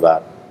little bit of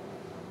that,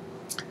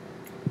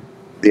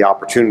 the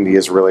opportunity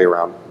is really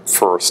around,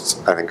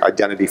 first, I think,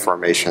 identity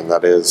formation.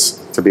 That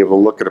is, to be able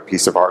to look at a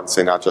piece of art and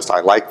say, not just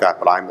I like that,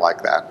 but I'm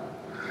like that,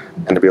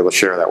 and to be able to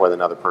share that with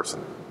another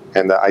person.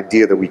 And the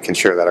idea that we can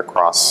share that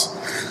across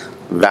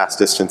vast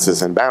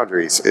distances and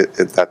boundaries,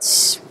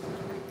 that's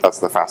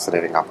the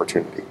fascinating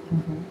opportunity.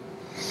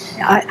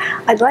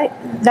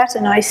 That's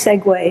a nice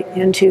segue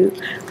into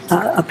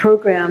a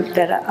program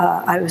that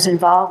I was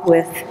involved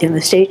with in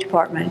the State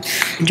Department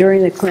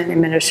during the Clinton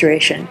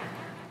administration.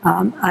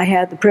 I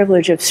had the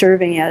privilege of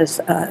serving as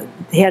the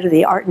head of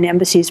the Art and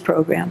Embassies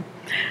program,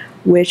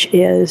 which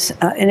is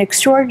an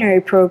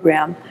extraordinary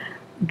program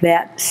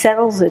that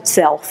settles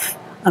itself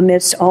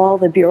amidst all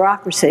the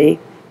bureaucracy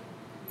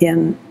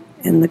in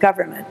the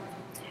government.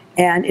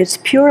 And it's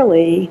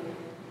purely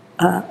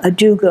a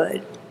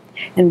do-good.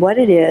 And what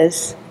it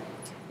is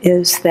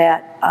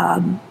that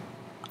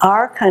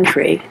our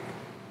country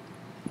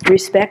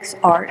respects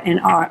art and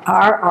our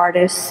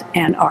artists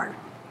and art.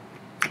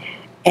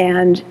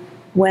 And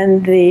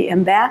when the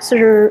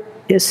ambassador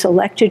is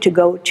selected to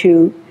go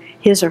to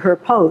his or her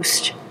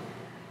post,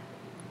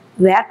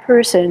 that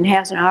person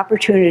has an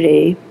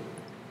opportunity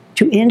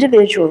to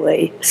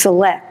individually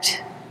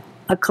select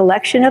a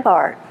collection of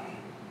art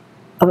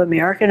of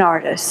American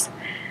artists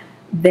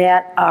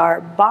that are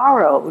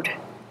borrowed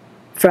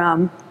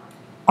from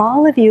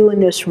all of you in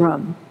this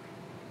room.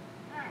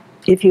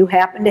 If you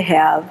happen to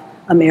have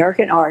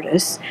American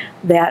artists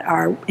that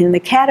are in the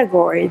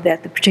category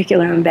that the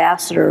particular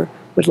ambassador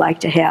would like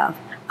to have,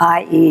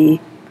 i.e.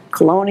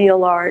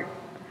 colonial art,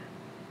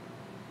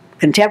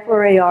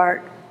 contemporary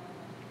art,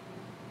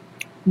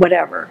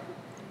 whatever.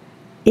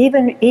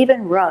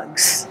 Even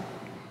rugs,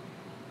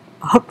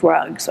 hooked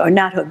rugs, or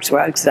not hooked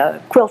rugs,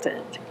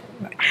 quilted.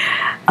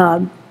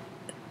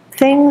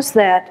 Things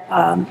that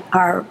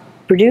are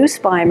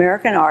produced by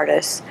American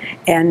artists,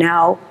 and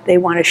now they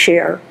want to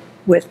share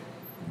with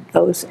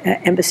those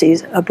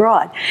embassies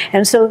abroad.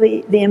 And so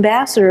the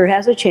ambassador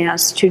has a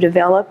chance to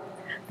develop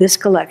this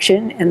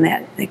collection, and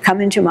that they come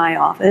into my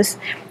office,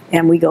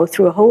 and we go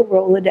through a whole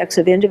Rolodex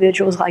of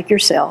individuals like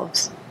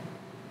yourselves.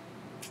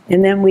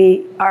 And then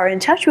we are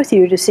in touch with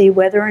you to see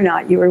whether or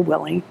not you are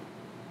willing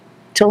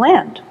to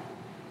lend.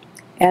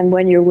 And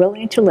when you're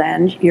willing to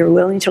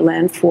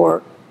lend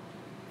for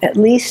at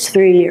least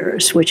 3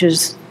 years, which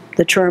is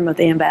the term of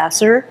the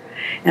ambassador.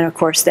 And of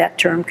course, that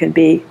term can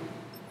be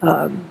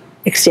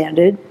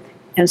extended.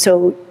 And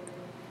so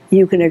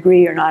you can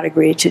agree or not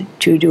agree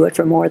to do it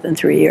for more than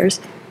 3 years.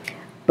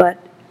 But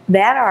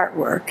that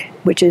artwork,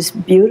 which is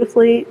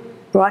beautifully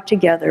brought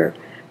together,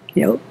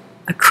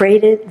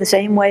 created the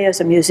same way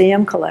as a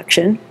museum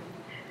collection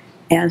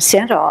and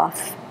sent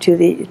off to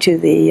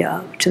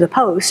the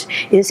post,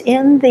 is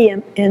in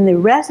the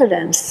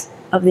residence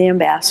of the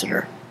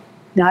ambassador,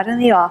 not in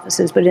the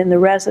offices, but in the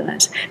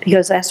residence,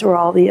 because that's where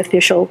all the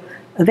official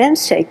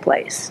events take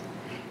place.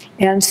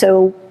 And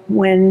so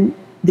when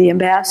the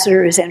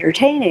ambassador is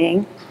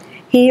entertaining,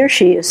 he or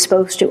she is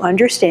supposed to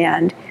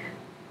understand,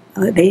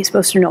 they're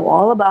supposed to know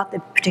all about the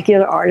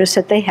particular artist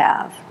that they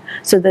have,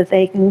 so that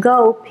they can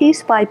go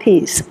piece by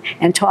piece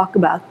and talk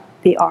about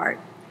the art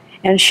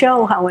and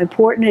show how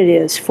important it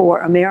is for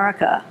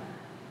America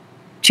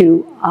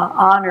to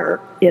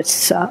honor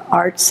its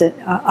artists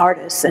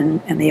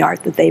and the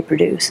art that they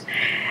produce.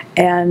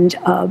 And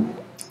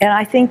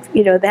I think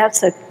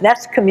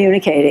that's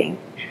communicating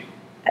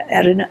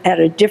at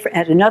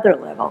another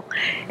level.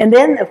 And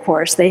then, of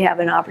course, they have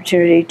an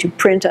opportunity to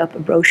print up a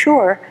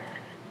brochure,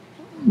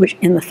 which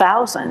in the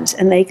thousands,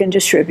 and they can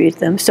distribute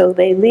them. So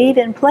they leave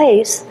in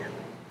place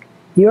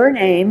your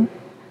name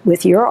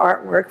with your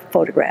artwork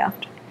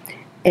photographed,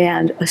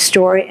 and a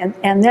story, and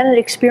then an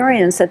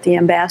experience that the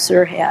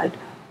ambassador had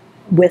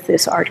with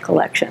this art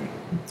collection.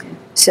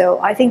 So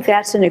I think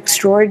that's an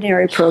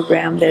extraordinary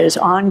program that is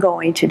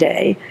ongoing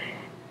today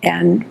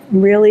and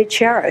really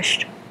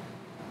cherished,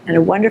 and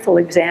a wonderful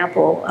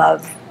example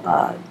of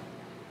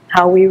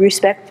how we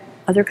respect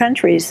other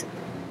countries.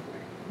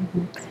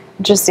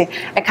 Interesting.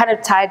 And kind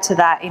of tied to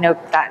that,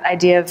 that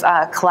idea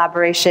of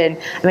collaboration.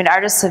 I mean,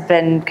 artists have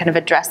been kind of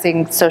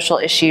addressing social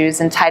issues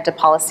and tied to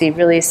policy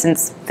really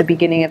since the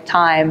beginning of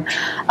time.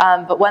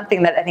 But one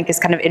thing that I think is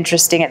kind of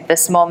interesting at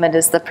this moment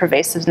is the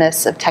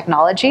pervasiveness of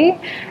technology.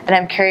 And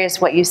I'm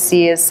curious what you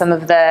see as some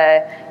of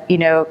the,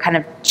 kind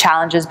of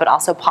challenges, but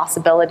also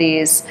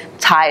possibilities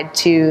tied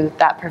to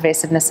that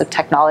pervasiveness of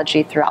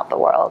technology throughout the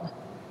world.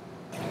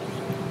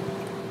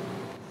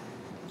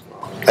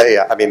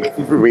 Yeah, I mean,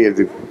 we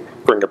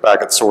bring it back,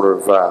 it's sort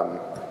of,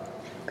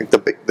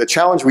 the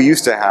challenge we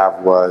used to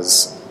have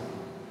was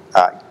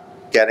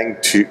getting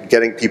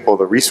people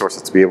the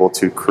resources to be able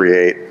to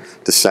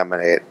create,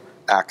 disseminate,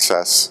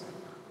 access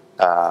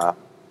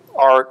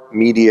art,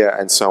 media,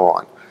 and so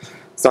on.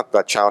 It's not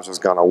that challenge has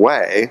gone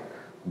away,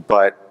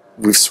 but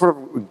we've sort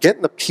of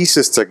getting the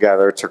pieces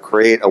together to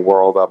create a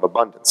world of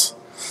abundance.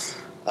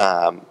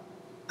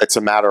 It's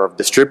a matter of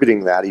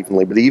distributing that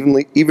evenly, but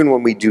even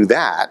when we do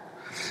that,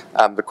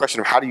 the question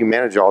of how do you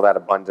manage all that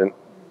abundant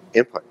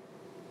input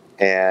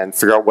and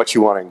figure out what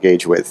you want to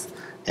engage with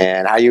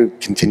and how you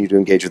continue to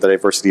engage with the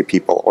diversity of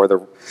people, or the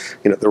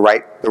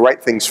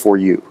right things for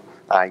you,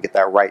 and get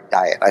that right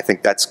diet. I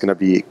think that's going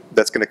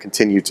to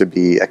continue to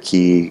be a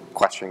key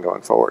question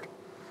going forward.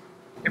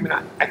 I mean,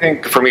 I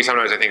think for me,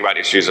 sometimes I think about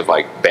issues of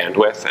like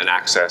bandwidth and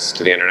access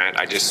to the internet.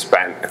 I just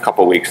spent a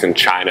couple weeks in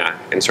China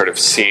and sort of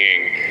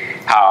seeing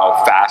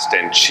how fast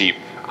and cheap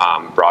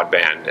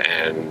broadband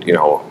and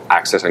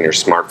access on your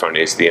smartphone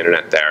is to the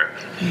internet there,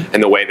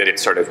 and the way that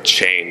it's sort of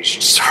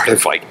changed sort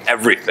of like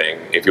everything.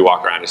 If you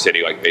walk around a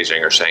city like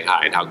Beijing or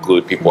Shanghai, and how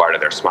glued people are to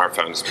their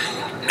smartphones,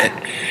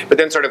 but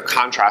then sort of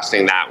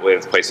contrasting that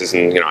with places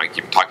in I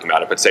keep talking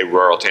about it, but say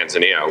rural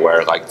Tanzania,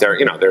 where like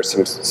there's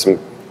some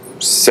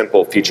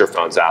simple feature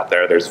phones out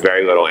there. There's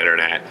very little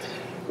internet.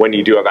 When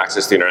you do have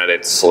access to the internet,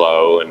 it's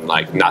slow, and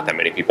like not that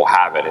many people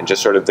have it, and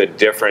just sort of the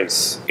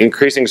difference,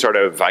 increasing sort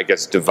of, I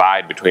guess,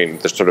 divide between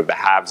the sort of the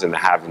haves and the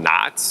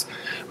have-nots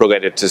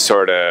related to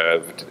sort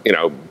of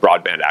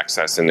broadband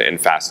access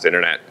and fast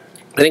internet.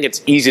 I think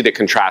it's easy to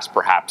contrast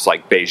perhaps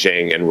like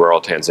Beijing and rural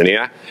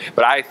Tanzania,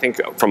 but I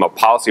think from a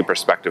policy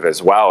perspective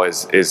as well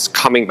is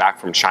coming back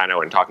from China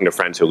and talking to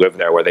friends who live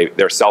there where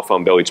their cell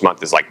phone bill each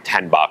month is like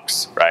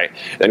 $10, right?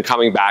 Then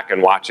coming back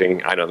and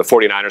watching, I know the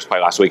 49ers play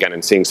last weekend,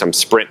 and seeing some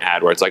Sprint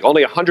ad where it's like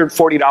only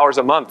 $140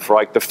 a month for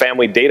like the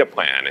family data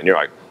plan, and you're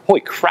like,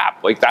 holy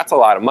crap, like that's a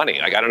lot of money.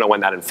 Like I don't know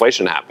when that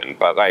inflation happened,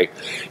 but like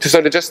to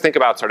sort of just think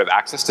about sort of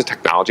access to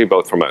technology,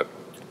 both from a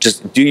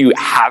just do you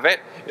have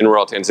it in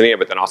rural Tanzania,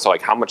 but then also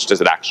like how much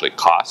does it actually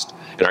cost?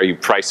 And are you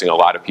pricing a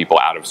lot of people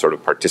out of sort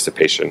of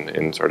participation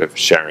in sort of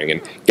sharing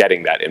and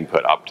getting that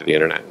input up to the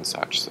internet and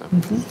such? So.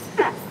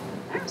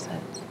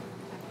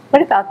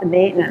 What about the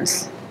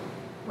maintenance?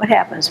 What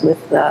happens with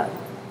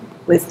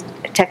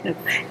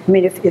technical? I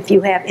mean, if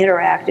you have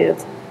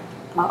interactive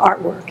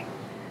artwork,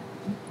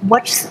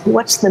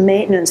 what's the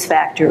maintenance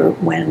factor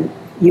when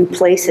you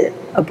place it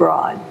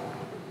abroad?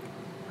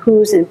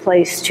 Who's in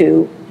place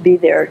to be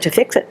there to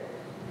fix it?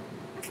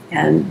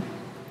 And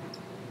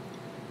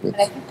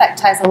I think that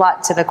ties a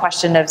lot to the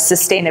question of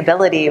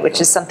sustainability,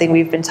 which is something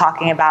we've been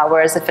talking about.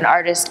 Whereas if an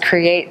artist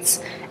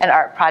creates an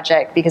art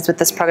project, because with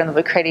this program they'll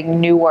be creating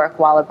new work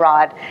while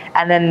abroad,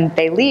 and then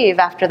they leave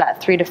after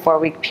that 3 to 4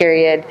 week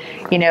period,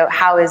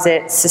 how is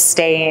it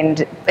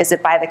sustained? Is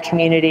it by the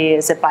community?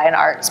 Is it by an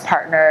arts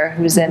partner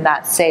who's in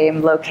that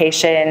same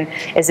location?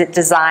 Is it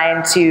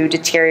designed to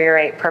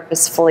deteriorate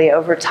purposefully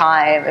over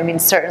time? I mean,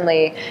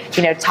 certainly,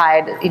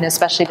 tied,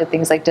 especially to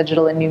things like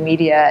digital and new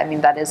media. I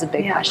mean, that is a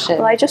big question.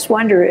 Well, I just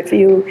wonder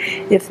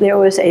if there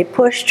was a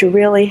push to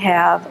really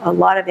have a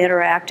lot of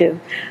interactive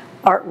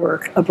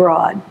artwork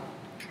abroad,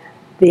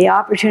 the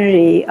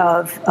opportunity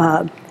of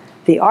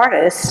the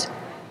artists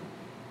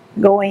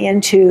going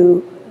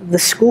into the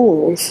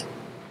schools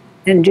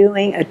and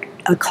doing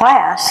a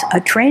class,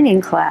 a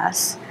training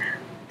class,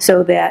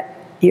 so that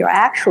you're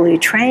actually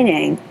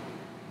training,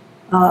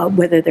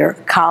 whether they're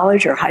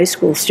college or high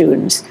school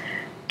students,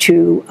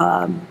 to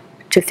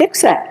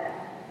fix that.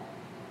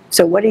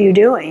 So what are you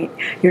doing?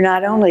 You're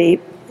not only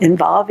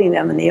involving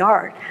them in the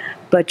art,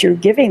 but you're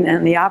giving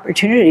them the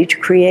opportunity to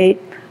create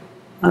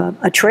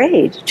a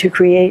trade, to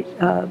create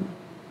a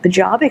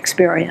job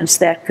experience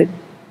that could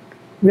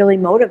really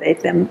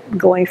motivate them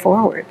going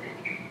forward.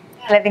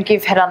 And I think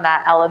you've hit on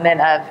that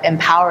element of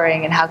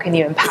empowering, and how can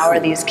you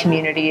empower these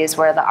communities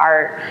where the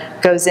art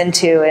goes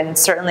into, and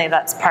certainly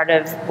that's part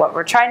of what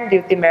we're trying to do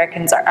with the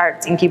American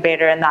Arts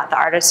Incubator, and that the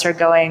artists are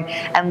going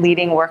and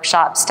leading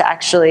workshops to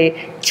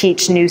actually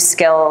teach new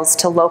skills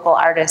to local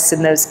artists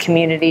in those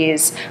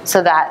communities,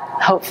 so that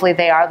hopefully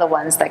they are the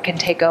ones that can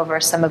take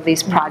over some of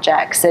these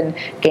projects and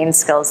gain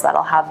skills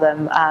that'll have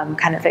them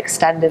kind of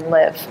extend and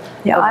live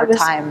over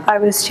time. I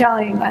was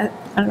telling, I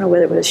don't know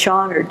whether it was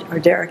Sean or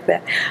Derek,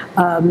 that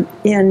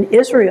in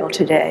Israel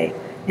today,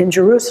 in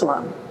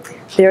Jerusalem,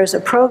 there's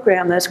a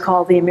program that's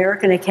called the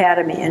American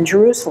Academy in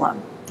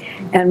Jerusalem.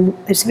 And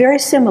it's very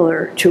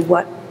similar to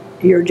what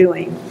you're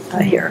doing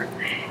here.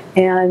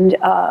 And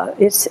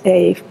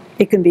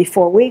it can be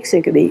 4 weeks,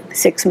 it could be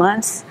 6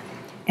 months.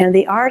 And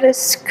the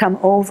artists come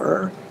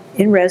over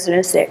in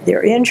residence,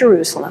 they're in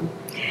Jerusalem.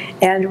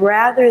 And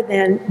rather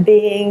than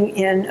being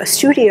in a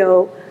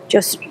studio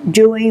just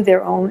doing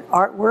their own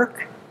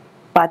artwork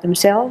by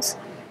themselves,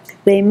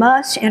 they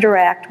must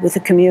interact with the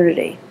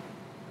community.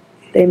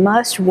 They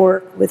must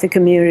work with the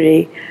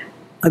community,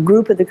 a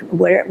group of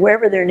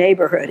wherever their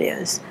neighborhood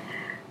is,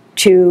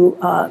 to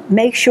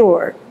make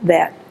sure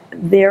that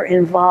they're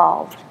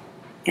involved,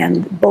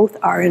 and both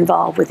are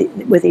involved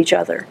with each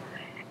other.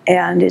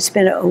 And it's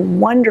been a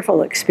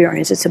wonderful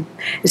experience.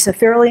 It's a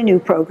fairly new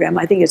program.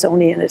 I think it's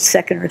only in its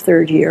 2nd or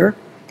 3rd year.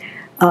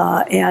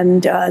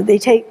 And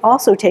they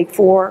also take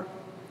 4,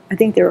 I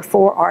think there are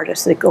 4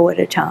 artists that go at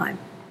a time.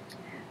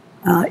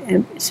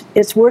 And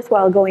it's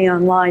worthwhile going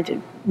online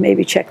to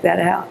maybe check that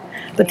out.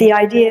 But the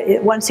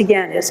idea, once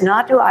again, is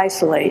not to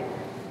isolate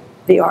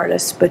the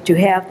artists, but to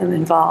have them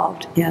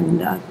involved in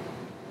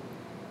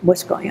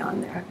what's going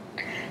on there.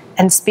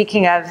 And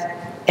speaking of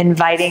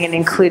inviting and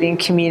including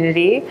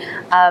community,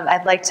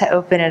 I'd like to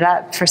open it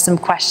up for some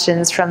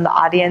questions from the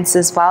audience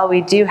as well.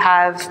 We do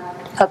have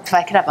if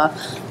I could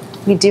have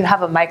we do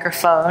have a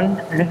microphone,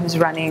 I don't know who's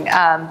running,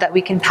 that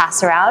we can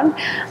pass around.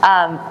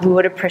 We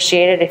would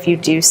appreciate it if you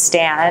do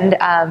stand,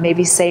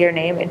 maybe say your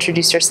name,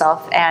 introduce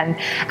yourself, and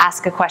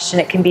ask a question.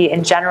 It can be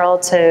in general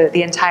to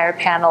the entire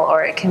panel,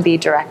 or it can be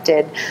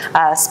directed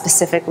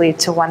specifically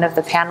to one of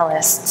the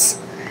panelists.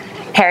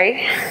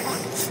 Harry?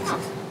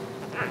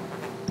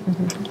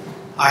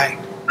 Hi,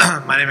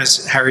 my name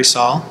is Harry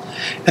Saul,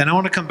 and I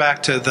want to come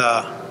back to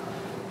the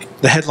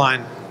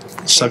headline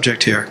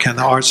subject here. Can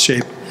the arts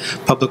shape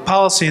public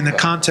policy? In the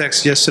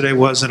context yesterday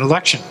was an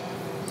election.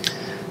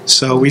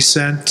 So we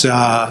sent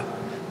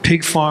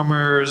pig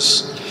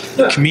farmers,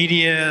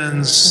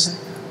 comedians,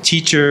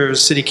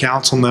 teachers, city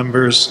council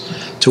members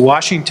to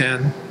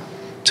Washington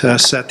to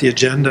set the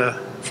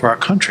agenda for our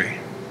country.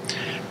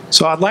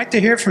 So I'd like to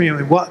hear from you.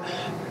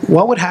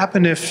 What would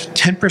happen if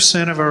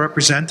 10% of our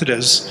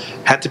representatives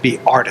had to be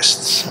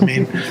artists? I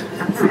mean,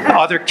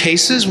 are there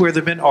cases where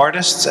there have been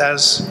artists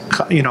as,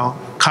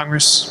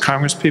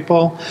 Congress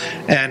people?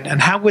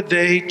 And how would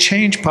they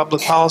change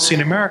public policy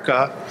in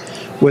America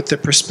with the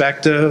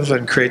perspective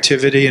and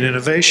creativity and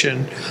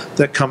innovation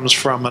that comes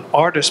from an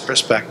artist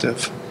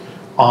perspective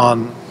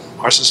on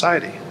our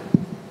society?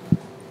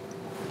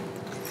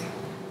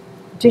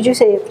 Did you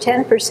say if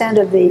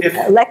 10% of the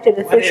elected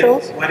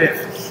officials? What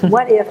if?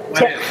 What if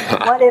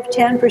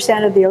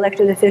 10% of the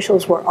elected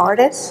officials were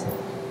artists?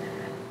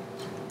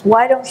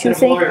 Why don't you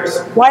think?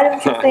 Why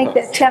don't you think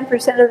that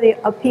 10% of the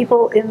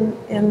people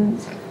in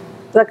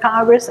the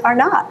Congress are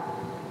not?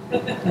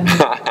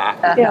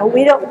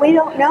 We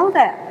don't know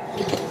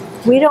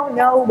that. We don't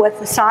know what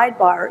the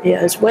sidebar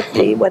is, what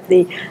the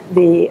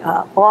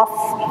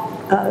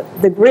off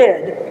the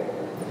grid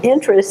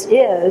interest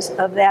is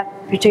of that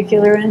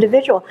particular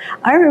individual.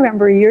 I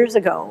remember years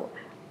ago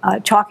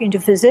talking to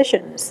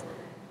physicians,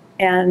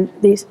 and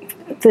these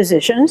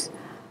physicians,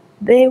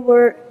 they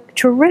were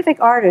terrific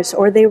artists,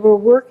 or they were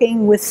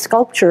working with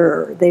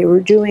sculpture, they were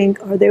doing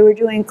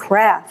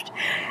craft,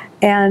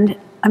 and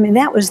I mean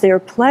that was their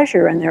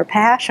pleasure and their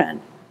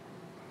passion.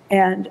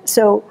 And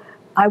so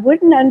I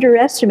wouldn't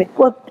underestimate.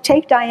 Well,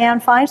 take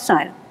Dianne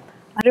Feinstein.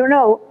 I don't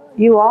know,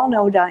 you all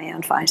know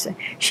Dianne Feinstein.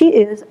 She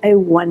is a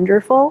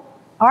wonderful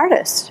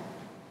artist.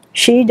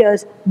 She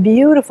does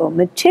beautiful,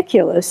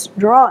 meticulous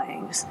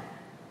drawings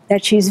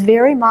that she's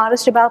very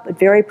modest about, but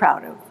very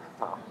proud of.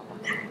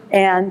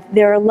 And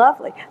they're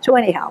lovely. So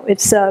anyhow,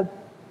 it's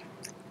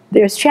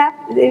there's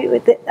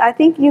I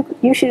think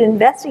you should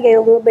investigate a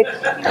little bit.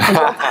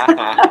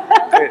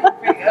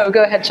 Oh,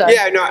 go ahead, Sean.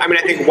 Yeah, no, I mean,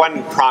 I think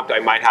one prompt I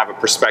might have a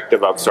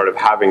perspective of sort of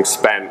having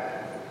spent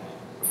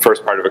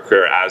first part of a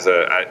career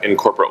in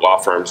corporate law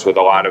firms with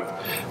a lot of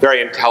very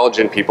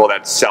intelligent people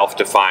that's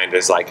self-defined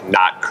as like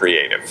not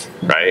creative,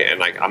 right? And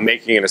like I'm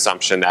making an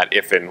assumption that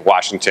if in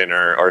Washington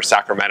or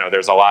Sacramento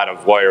there's a lot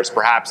of lawyers,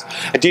 perhaps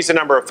a decent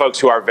number of folks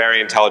who are very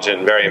intelligent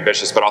and very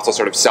ambitious, but also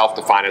sort of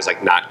self-defined as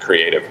like not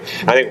creative.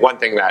 And I think one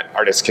thing that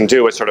artists can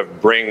do is sort of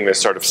bring this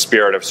sort of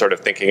spirit of sort of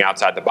thinking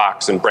outside the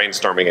box and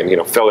brainstorming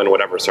and fill in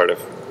whatever sort of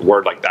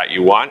word like that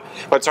you want,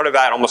 but sort of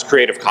that almost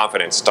creative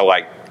confidence to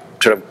like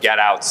sort of get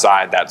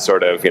outside that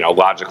sort of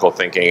logical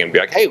thinking and be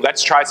like, hey,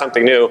 let's try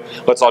something new.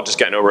 Let's all just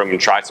get in a room and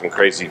try some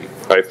crazy,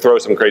 throw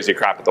some crazy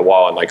crap at the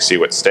wall and like see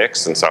what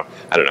sticks. And so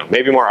I don't know,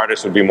 maybe more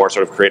artists would be more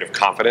sort of creative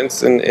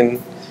confidence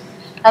in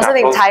I also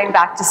think tying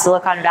back to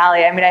Silicon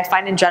Valley, I mean, I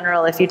find in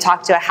general, if you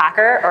talk to a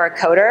hacker or a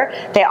coder,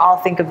 they all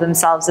think of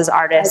themselves as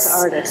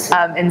artists,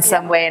 in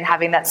some way, and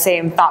having that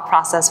same thought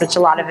process, which a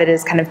lot of it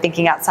is kind of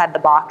thinking outside the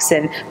box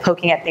and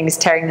poking at things,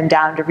 tearing them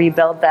down to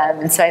rebuild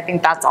them. And so I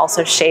think that's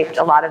also shaped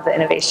a lot of the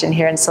innovation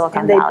here in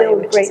Silicon Valley,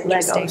 build which great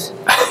is interesting.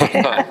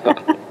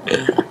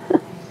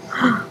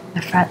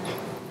 Legos.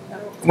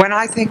 When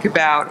I think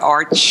about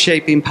art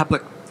shaping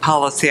public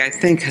policy, I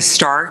think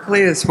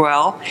historically as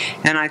well,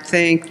 and I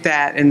think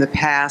that in the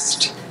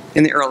past,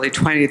 in the early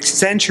 20th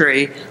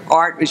century,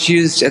 art was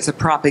used as a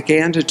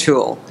propaganda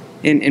tool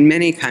in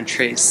many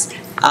countries,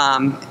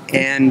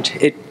 and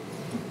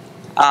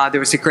there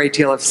was a great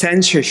deal of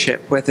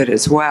censorship with it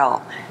as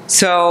well.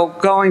 So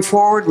going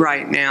forward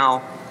right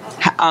now,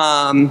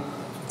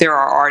 there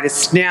are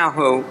artists now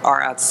who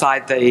are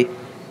outside the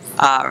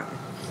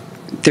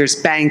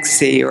there's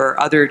Banksy or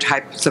other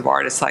types of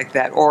artists like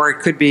that, or it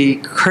could be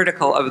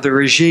critical of the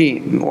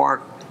regime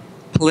or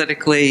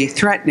politically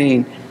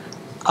threatening.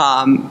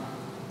 When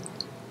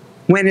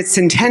it's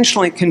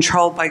intentionally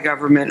controlled by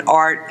government,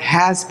 art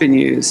has been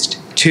used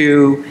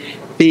to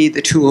be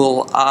the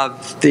tool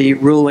of the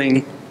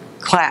ruling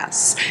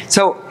class.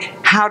 So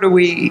how do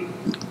we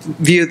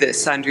view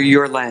this under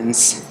your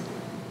lens?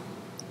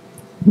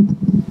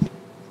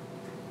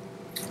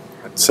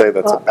 I'd say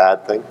that's a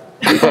bad thing.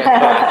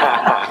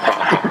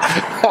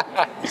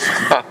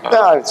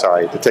 No, I'm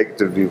sorry,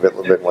 to be a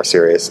little bit more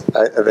serious.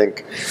 I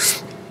think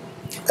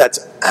that's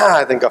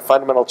a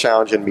fundamental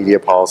challenge in media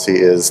policy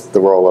is the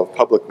role of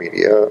public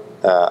media,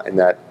 in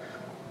that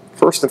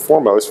first and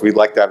foremost, we'd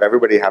like to have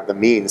everybody have the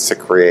means to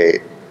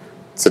create,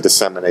 to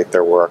disseminate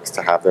their works,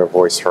 to have their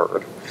voice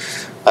heard.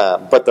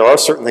 But there are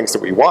certain things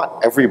that we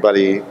want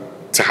everybody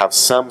to have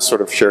some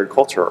sort of shared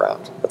culture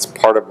around. That's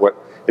part of what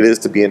it is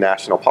to be a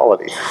national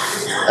polity.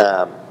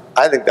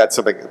 I think that's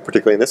something,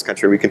 particularly in this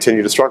country, we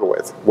continue to struggle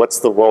with. What's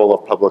the role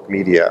of public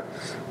media?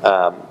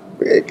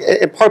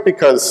 In part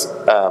because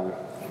I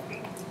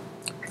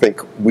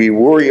think we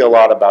worry a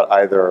lot about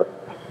either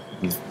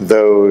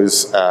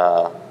those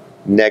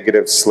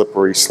negative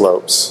slippery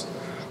slopes,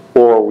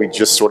 or we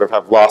just sort of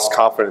have lost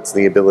confidence in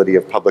the ability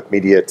of public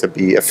media to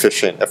be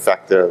efficient,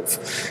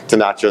 effective, to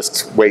not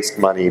just waste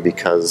money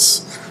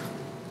because,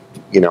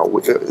 you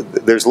know,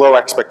 there's low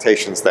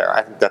expectations there.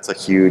 I think that's a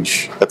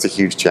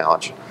huge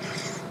challenge,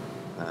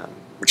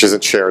 which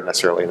isn't shared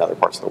necessarily in other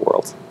parts of the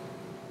world.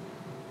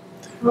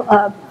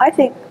 Well, I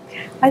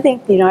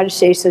think the United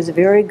States does a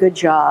very good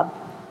job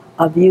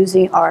of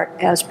using art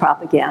as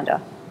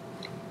propaganda,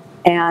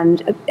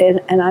 and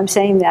I'm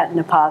saying that in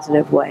a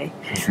positive way.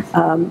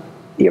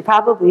 You're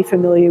probably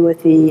familiar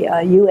with the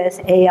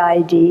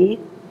USAID,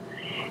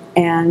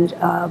 and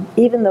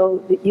even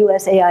though the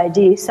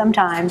USAID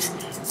sometimes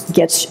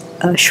gets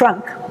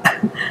shrunk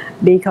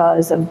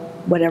because of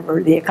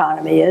whatever the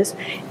economy is,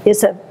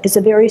 it's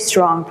a very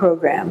strong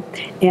program,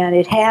 and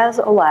it has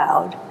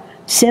allowed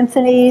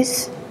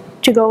symphonies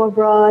to go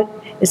abroad,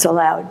 it's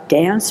allowed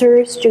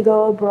dancers to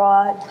go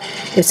abroad,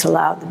 it's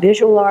allowed the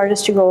visual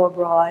artists to go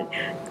abroad,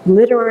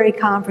 literary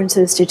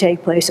conferences to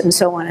take place, and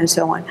so on and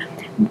so on.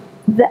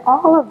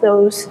 All of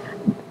those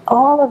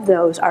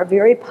are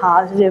very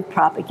positive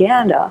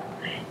propaganda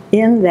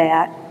in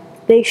that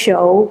they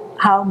show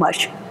how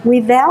much we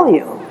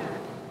value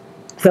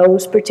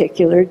those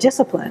particular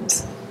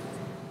disciplines.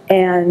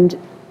 And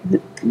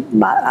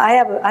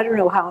I don't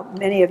know how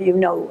many of you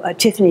know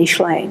Tiffany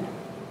Schlein.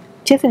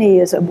 Tiffany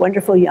is a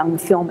wonderful young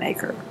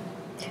filmmaker,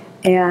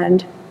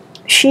 and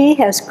she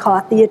has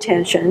caught the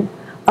attention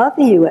of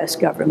the US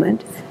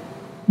government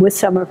with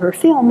some of her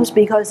films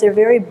because they're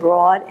very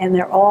broad and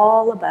they're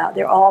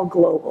all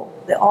global.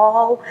 They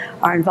all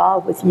are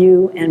involved with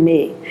you and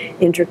me,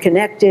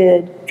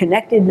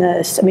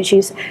 connectedness. I mean,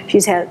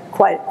 she's had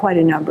quite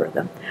a number of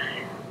them.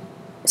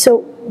 So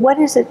what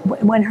is it,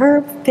 when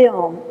her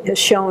film is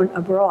shown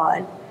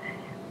abroad,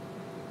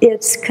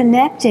 it's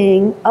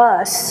connecting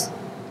us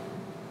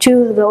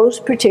to those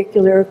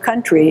particular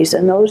countries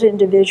and those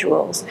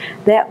individuals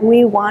that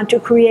we want to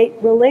create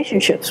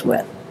relationships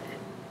with.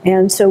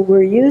 And so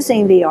we're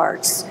using the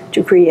arts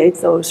to create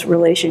those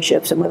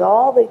relationships. And with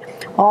all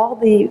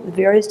the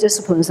various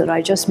disciplines that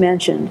I just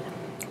mentioned,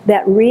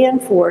 that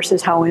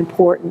reinforces how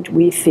important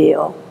we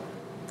feel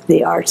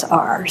the arts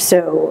are.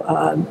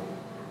 So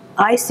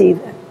I see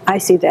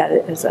that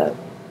as a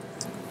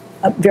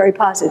very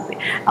positive thing.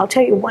 I'll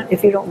tell you one,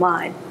 if you don't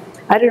mind.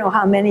 I don't know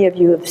how many of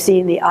you have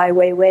seen the Ai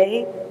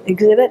Weiwei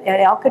exhibit at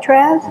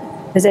Alcatraz.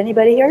 Has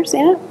anybody here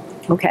seen it?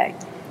 Okay.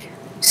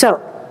 So,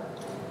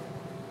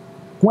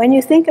 when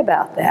you think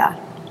about that,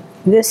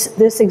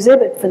 this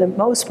exhibit, for the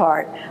most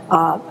part,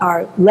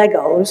 are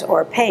Legos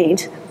or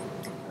paint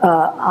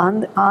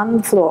on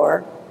the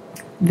floor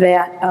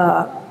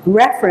that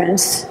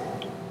reference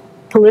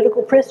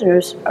political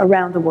prisoners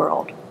around the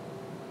world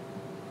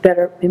that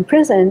are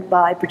imprisoned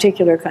by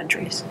particular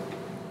countries.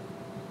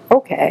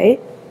 Okay,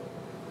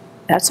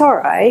 that's all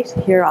right.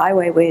 Here Ai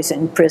Weiwei's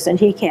in prison.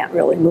 He can't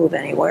really move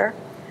anywhere.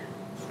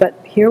 But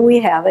here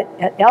we have it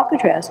at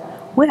Alcatraz.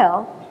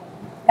 Well,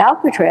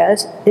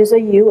 Alcatraz is a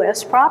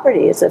U.S.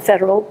 property. It's a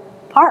federal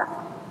park.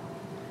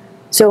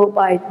 So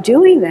by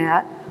doing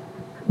that,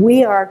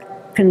 we are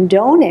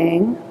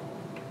condoning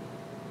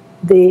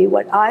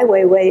what Ai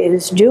Weiwei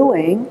is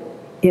doing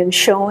in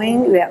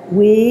showing that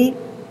we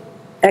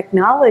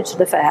acknowledge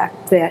the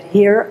fact that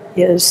here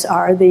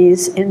are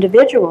these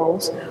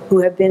individuals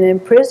who have been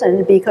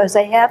imprisoned because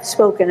they have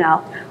spoken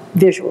out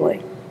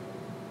visually,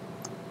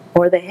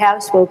 or they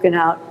have spoken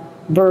out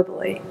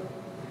verbally.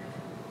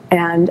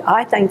 And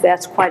I think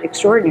that's quite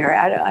extraordinary.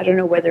 I don't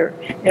know whether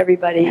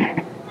everybody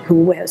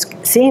who has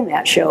seen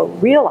that show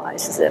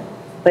realizes it,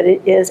 but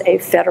it is a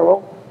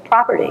federal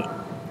property,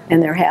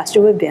 and there has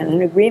to have been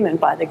an agreement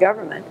by the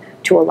government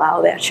to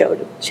allow that show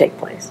to take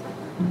place.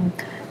 Mm-hmm.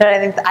 But I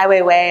think the Ai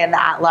Weiwei and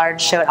the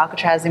at-large show at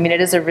Alcatraz, I mean,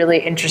 it is a really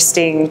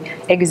interesting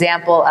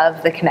example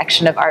of the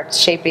connection of arts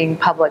shaping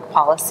public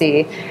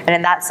policy. And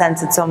in that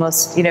sense, it's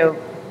almost, you know,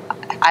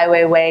 Ai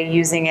Weiwei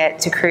using it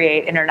to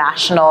create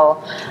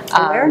international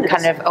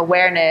kind of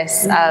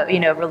awareness, you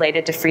know,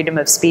 related to freedom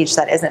of speech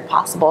that isn't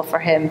possible for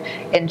him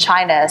in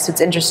China. So it's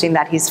interesting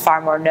that he's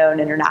far more known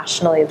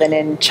internationally than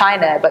in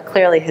China, but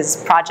clearly his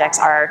projects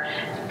are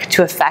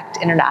to affect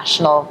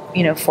international,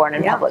 you know, foreign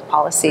and public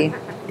policy.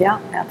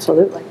 Yeah,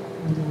 absolutely.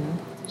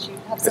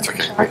 That's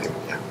okay.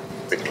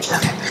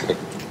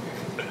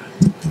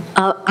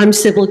 I'm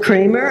Sybil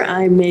Kramer.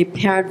 I'm a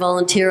parent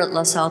volunteer at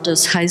Los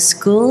Altos High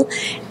School,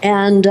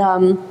 and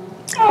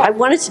I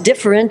wanted to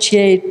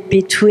differentiate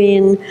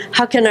between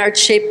how can art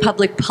shape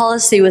public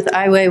policy with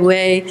Ai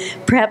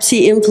Weiwei. Perhaps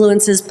he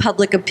influences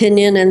public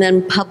opinion, and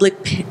then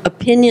public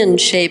opinion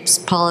shapes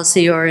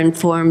policy or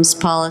informs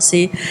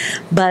policy.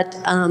 But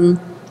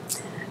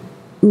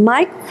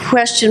My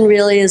question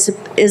really is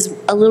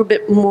a little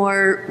bit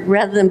more,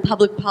 rather than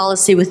public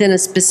policy within a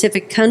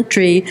specific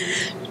country,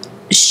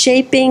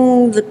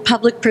 shaping the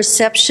public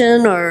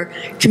perception or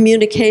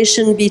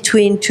communication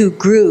between two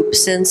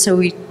groups. And so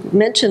we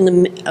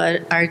mentioned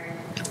our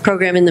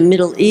program in the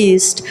Middle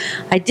East.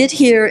 I did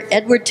hear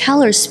Edward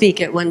Teller speak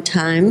at one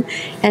time,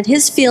 and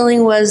his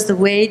feeling was the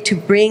way to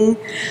bring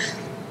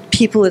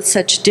people with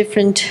such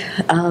different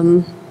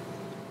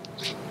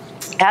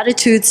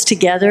attitudes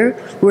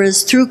together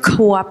was through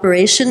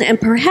cooperation and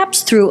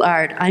perhaps through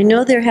art. I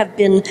know there have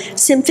been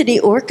symphony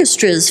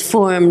orchestras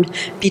formed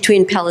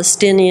between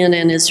Palestinian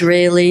and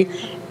Israeli,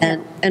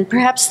 and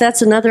perhaps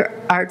that's another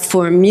art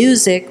form,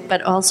 music,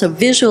 but also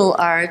visual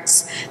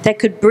arts that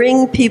could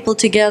bring people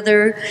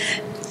together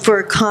for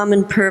a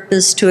common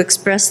purpose to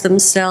express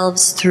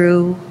themselves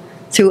through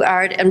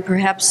art and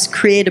perhaps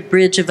create a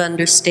bridge of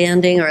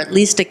understanding or at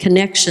least a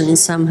connection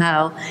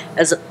somehow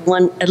as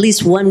at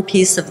least one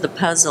piece of the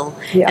puzzle.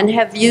 Yeah. And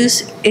have you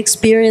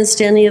experienced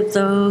any of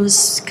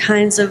those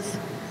kinds of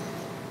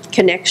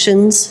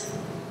connections?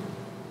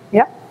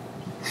 Yeah.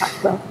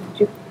 Well,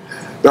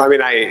 no, I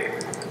mean,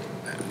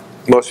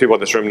 most people in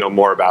this room know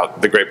more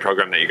about the great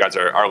program that you guys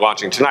are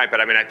launching tonight,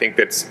 but I mean, I think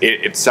that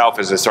it itself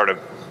is a sort of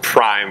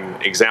prime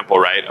example,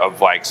 right,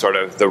 of like sort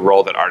of the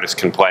role that artists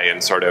can play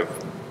in sort of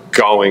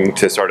going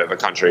to sort of a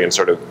country and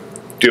sort of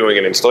doing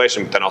an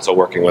installation, but then also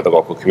working with the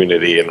local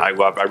community. And I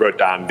wrote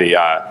down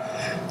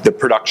the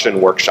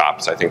production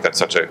workshops. I think that's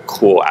such a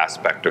cool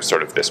aspect of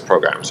sort of this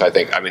program. So I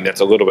think, I mean,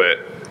 that's a little bit,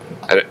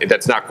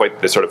 that's not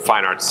quite the sort of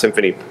fine arts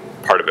symphony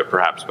part of it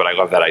perhaps, but I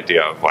love that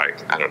idea of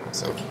like, I don't know,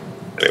 so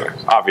anyway,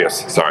 obvious,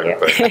 sorry.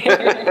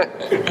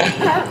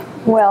 Yeah.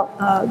 Well,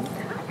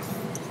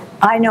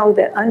 I know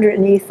that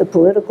underneath the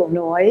political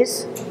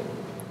noise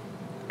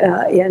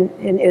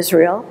in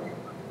Israel,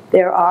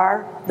 there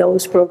are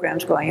those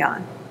programs going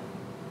on.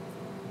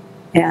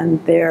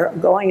 And they're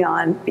going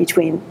on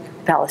between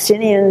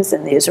Palestinians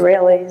and the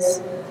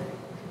Israelis,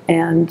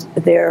 and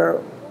they're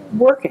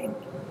working.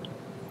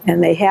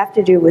 And they have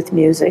to do with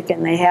music,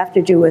 and they have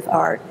to do with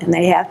art, and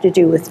they have to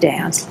do with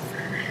dance.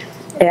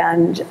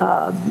 And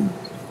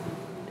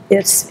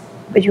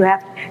but you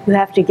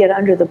have to get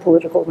under the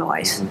political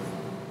noise.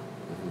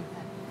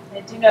 I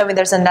do know, I mean,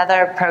 there's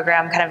another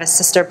program, kind of a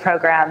sister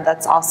program,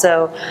 that's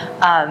also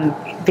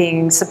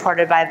being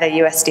supported by the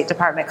U.S. State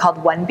Department called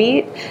One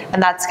Beat,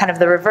 and that's kind of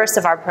the reverse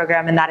of our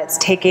program in that it's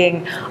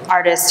taking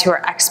artists who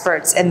are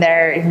experts in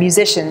their,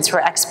 musicians who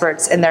are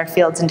experts in their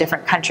fields in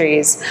different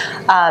countries,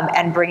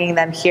 and bringing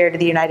them here to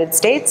the United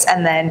States,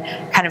 and then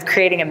kind of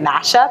creating a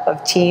mashup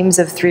of teams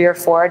of 3 or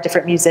 4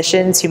 different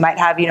musicians who might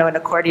have, you know, an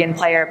accordion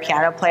player, a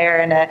piano player,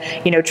 and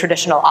a, you know,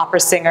 traditional opera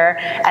singer,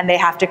 and they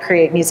have to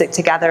create music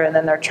together, and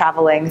then they're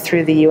traveling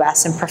through the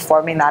U.S. and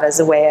performing that as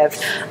a way of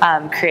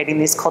creating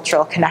these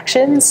cultural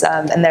connections.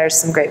 And there's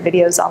some great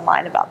videos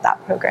online about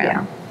that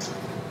program.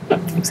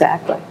 Yeah.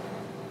 Exactly.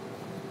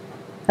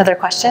 Another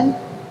question?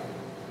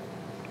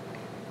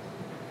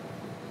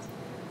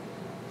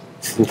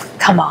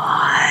 Come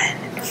on.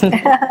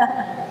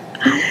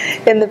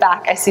 In the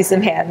back, I see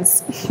some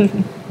hands.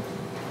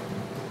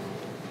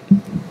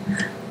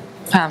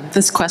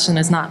 This question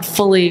is not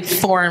fully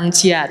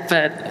formed yet,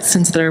 but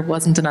since there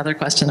wasn't another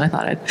question, I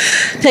thought I'd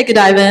take a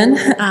dive in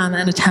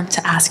and attempt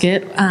to ask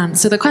it.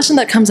 So the question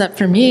that comes up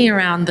for me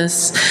around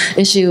this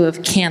issue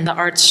of can the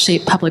arts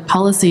shape public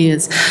policy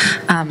is,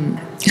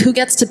 who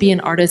gets to be an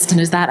artist, and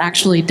is that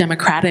actually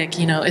democratic?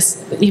 You know,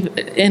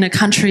 in a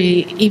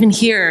country, even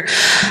here,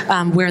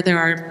 where there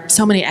are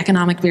so many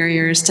economic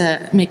barriers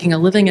to making a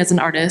living as an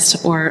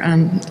artist, or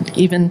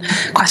even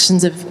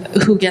questions of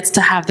who gets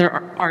to have their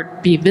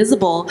art be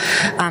visible,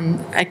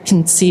 I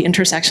can see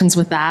intersections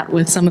with that,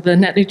 with some of the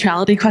net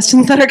neutrality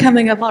questions that are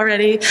coming up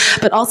already,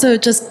 but also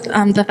just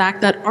the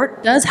fact that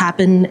art does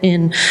happen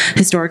in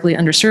historically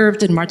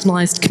underserved and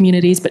marginalized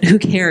communities, but who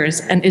cares?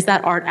 And is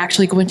that art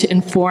actually going to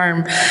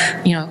inform,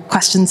 you know,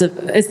 questions of,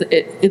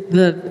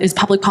 is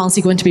public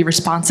policy going to be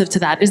responsive to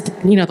that? Is,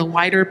 you know, the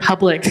wider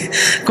public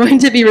going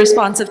to be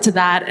responsive to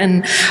that?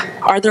 And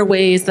are there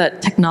ways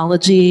that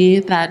technology,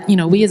 that, you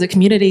know, we as a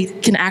community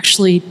can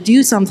actually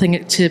do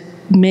something to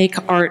make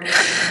art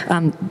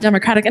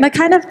democratic? And I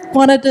kind of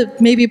wanted to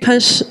maybe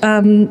push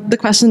the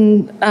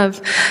question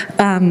of,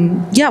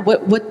 yeah,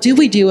 what do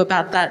we do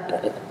about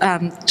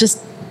that?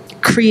 Just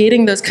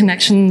creating those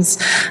connections,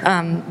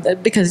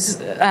 because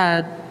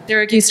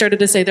Derek, you started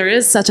to say there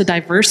is such a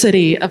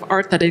diversity of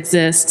art that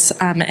exists,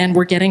 and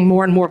we're getting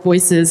more and more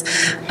voices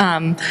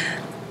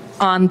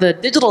on the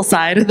digital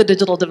side of the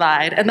digital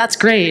divide, and that's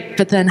great,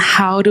 but then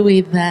how do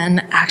we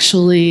then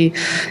actually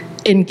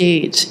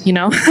engage, you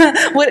know?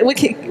 what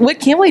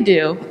can we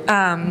do?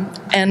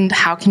 And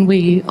how can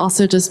we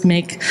also just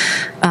make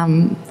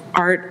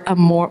art a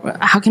more,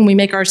 how can we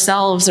make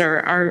ourselves or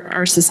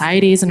our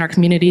societies and our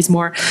communities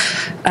more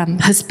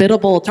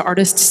hospitable to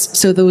artists,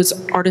 so those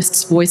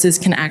artists' voices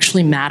can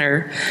actually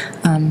matter?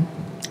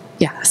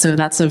 Yeah, so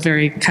that's a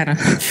very kind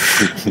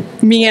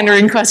of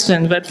meandering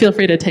question, but feel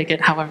free to take it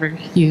however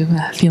you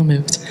feel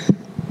moved.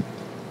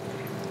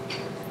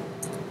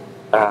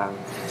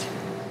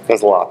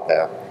 There's a lot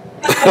there.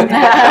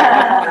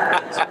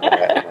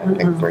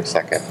 Think for a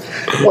second.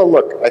 Well,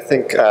 look, I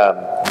think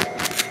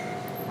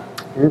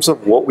in terms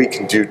of what we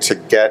can do to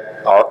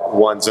get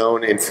one's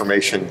own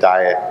information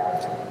diet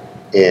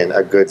in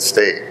a good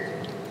state.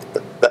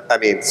 I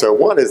mean, so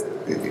one is,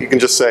 you can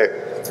just say,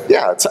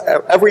 yeah,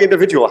 every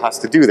individual has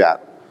to do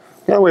that.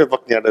 Another way of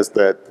looking at it is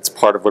that it's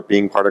part of what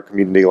being part of a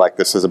community like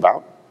this is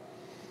about.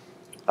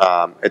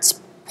 It's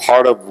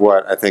part of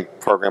what I think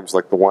programs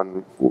like the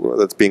one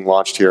that's being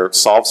launched here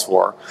solves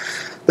for.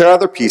 There are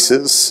other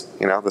pieces,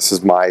 this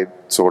is my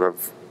sort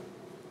of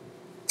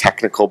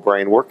technical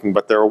brain working,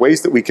 but there are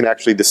ways that we can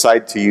actually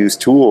decide to use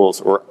tools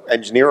or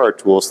engineer our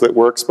tools so that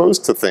we're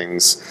exposed to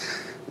things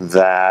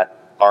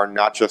that are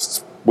not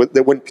just,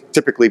 that wouldn't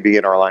typically be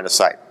in our line of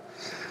sight.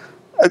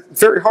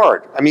 Very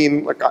hard. I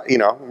mean, like, I'm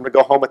going to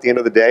go home at the end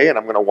of the day and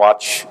I'm going to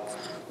watch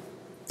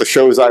the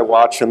shows I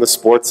watch and the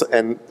sports,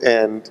 and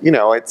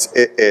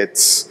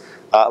it's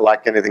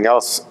like anything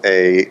else,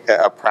 a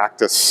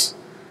practice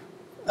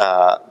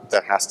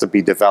that has to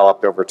be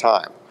developed over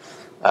time.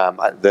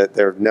 I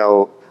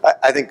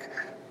think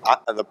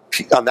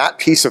on that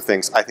piece of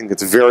things, I think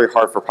it's very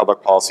hard for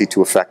public policy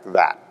to affect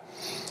that.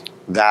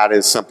 That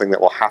is something that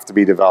will have to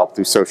be developed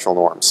through social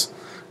norms.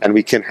 And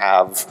we can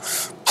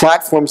have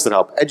platforms that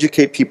help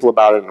educate people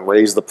about it and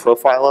raise the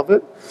profile of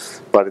it,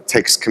 but it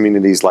takes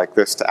communities like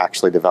this to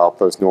actually develop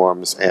those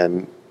norms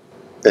and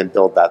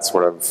build that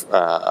sort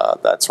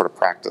of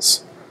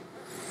practice.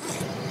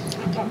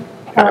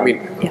 I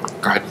mean, yeah.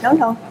 Go ahead.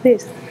 No,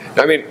 please.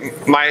 I mean,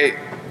 I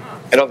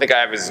don't think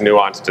I have as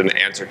nuanced an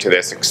answer to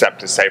this,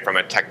 except to say from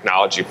a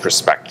technology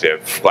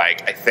perspective,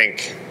 like,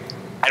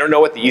 I don't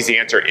know what the easy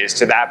answer is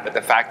to that, but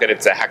the fact that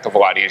it's a heck of a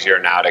lot easier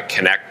now to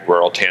connect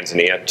rural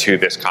Tanzania to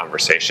this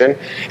conversation.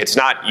 It's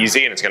not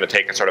easy, and it's going to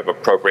take a sort of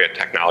appropriate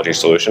technology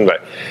solution,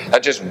 but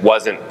that just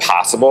wasn't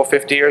possible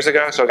 50 years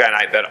ago. So again,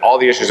 that all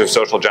the issues of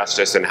social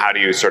justice and how do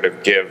you sort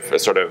of give a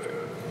sort of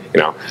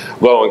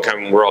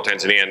low-income rural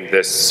Tanzanian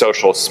this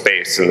social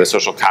space and the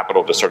social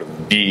capital to sort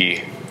of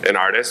be an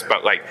artist.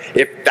 But like,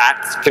 if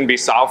that can be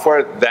solved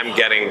for them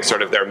getting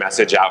sort of their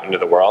message out into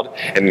the world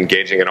and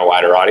engaging in a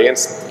wider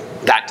audience,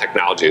 that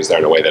technology is there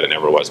in a way that it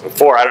never was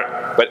before. I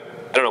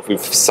don't know if we've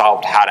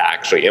solved how to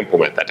actually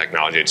implement that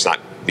technology. It's not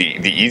the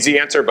easy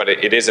answer, but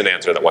it is an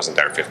answer that wasn't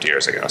there 50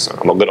 years ago. So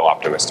I'm a little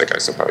optimistic, I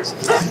suppose.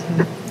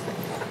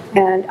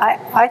 And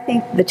I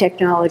think the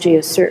technology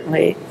is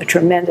certainly a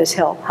tremendous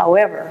help.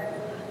 However,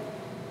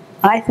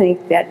 I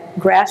think that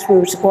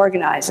grassroots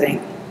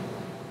organizing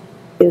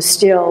is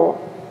still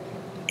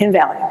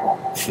invaluable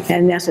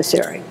and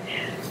necessary.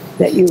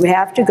 That you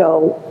have to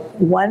go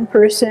 1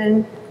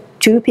 person,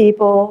 2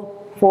 people,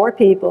 4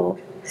 people,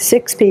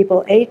 6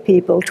 people, 8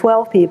 people,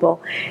 12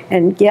 people,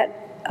 and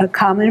get a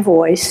common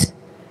voice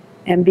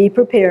and be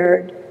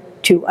prepared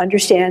to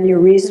understand your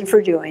reason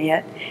for doing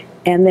it,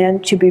 and then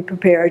to be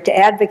prepared to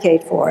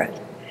advocate for it.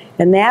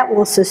 And that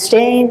will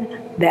sustain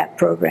that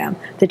program.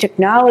 The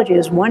technology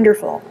is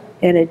wonderful,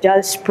 and it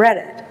does spread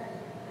it.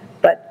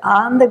 But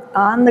on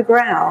the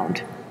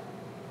ground,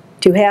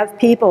 to have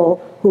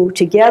people who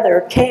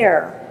together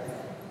care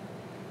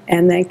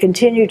and then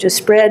continue to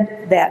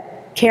spread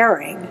that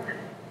caring,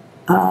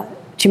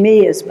 to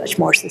me, is much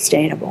more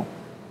sustainable.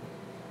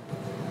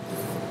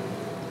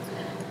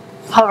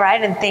 All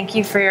right, and thank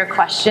you for your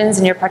questions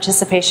and your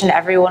participation.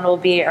 Everyone will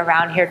be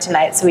around here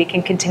tonight so we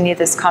can continue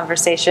this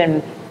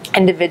conversation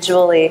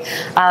individually.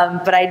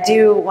 But I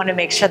do want to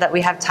make sure that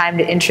we have time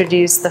to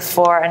introduce the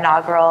 4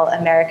 inaugural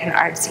American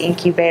Arts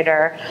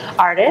Incubator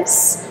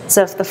artists.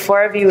 So if the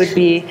 4 of you would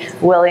be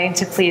willing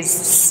to please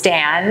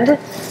stand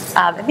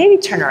and maybe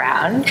turn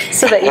around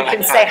so that you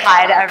can say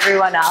hi to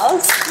everyone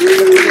else.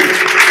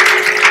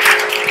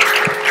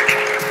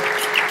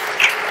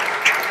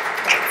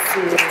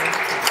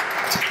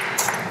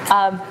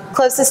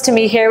 Closest to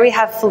me here, we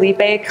have Felipe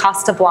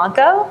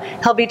Castelblanco.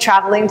 He'll be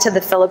traveling to the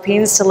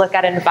Philippines to look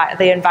at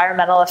the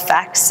environmental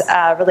effects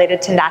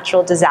related to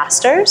natural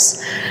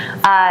disasters.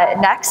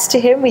 Next to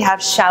him, we have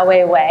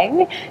Xiaowei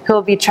Wang, who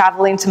will be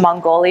traveling to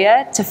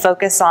Mongolia to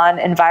focus on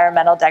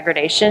environmental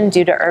degradation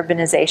due to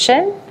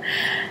urbanization.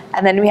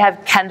 And then we have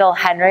Kendal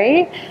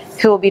Henry,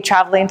 who will be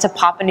traveling to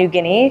Papua New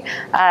Guinea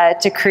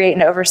to create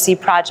and oversee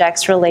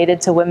projects related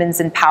to women's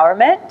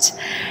empowerment.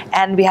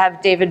 And we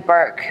have David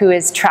Burke, who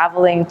is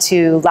traveling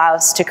to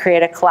Laos to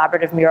create a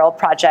collaborative mural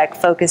project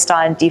focused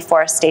on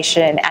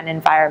deforestation and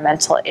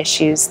environmental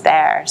issues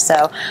there.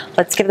 So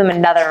let's give them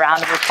another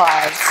round of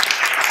applause.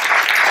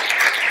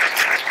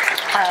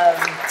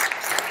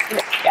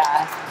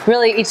 Yeah,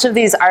 really each of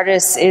these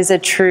artists is a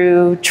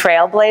true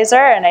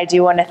trailblazer, and I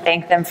do want to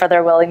thank them for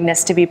their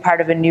willingness to be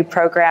part of a new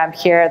program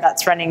here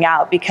that's running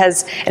out,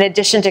 because in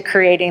addition to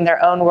creating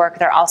their own work,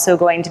 they're also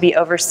going to be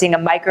overseeing a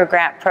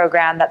microgrant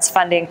program that's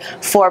funding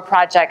 4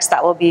 projects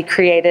that will be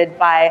created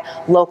by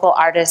local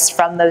artists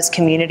from those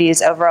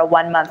communities over a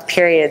 1-month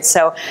period.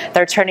 So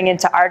they're turning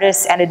into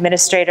artists and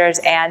administrators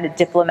and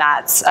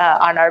diplomats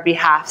on our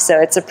behalf. So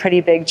it's a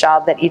pretty big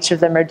job that each of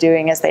them are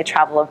doing as they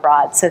travel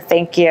abroad. So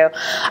thank you.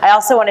 I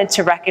also wanted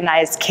to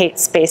recognize Kate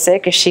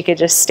Spacek, if she could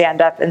just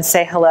stand up and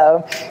say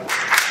hello.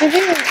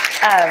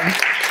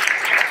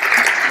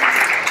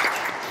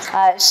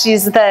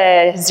 She's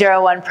the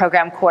 01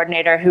 program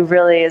coordinator who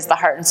really is the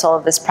heart and soul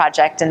of this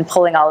project and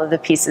pulling all of the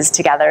pieces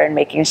together and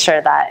making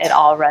sure that it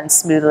all runs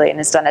smoothly, and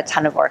has done a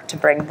ton of work to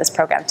bring this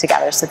program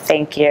together. So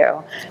thank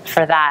you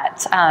for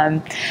that.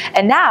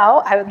 And now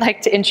I would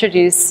like to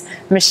introduce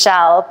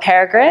Michelle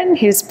Peregrine,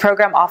 who's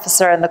program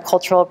officer in the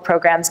Cultural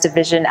Programs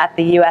Division at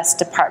the U.S.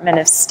 Department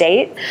of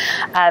State.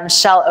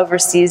 Michelle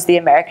oversees the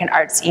American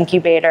Arts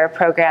Incubator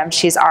program.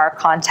 She's our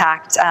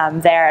contact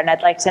there, and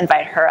I'd like to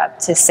invite her up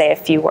to say a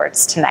few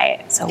words tonight.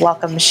 So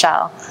welcome,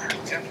 Michelle.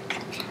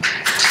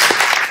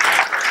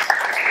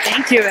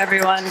 Thank you,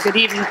 everyone. Good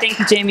evening. Thank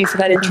you, Jamie, for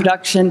that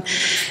introduction.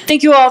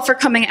 Thank you all for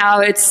coming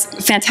out. It's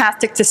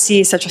fantastic to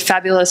see such a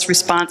fabulous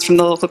response from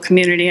the local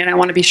community, and I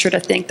want to be sure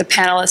to thank the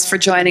panelists for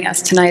joining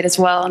us tonight as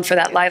well and for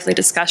that lively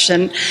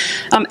discussion.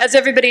 As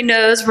everybody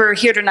knows, we're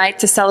here tonight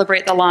to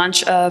celebrate the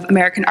launch of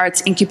American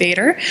Arts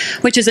Incubator,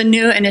 which is a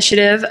new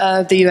initiative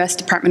of the U.S.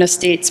 Department of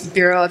State's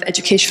Bureau of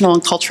Educational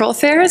and Cultural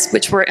Affairs,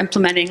 which we're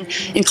implementing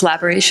in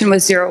collaboration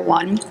with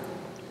 01.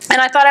 And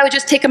I thought I would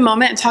just take a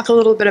moment and talk a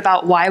little bit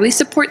about why we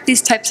support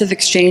these types of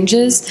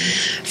exchanges.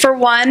 For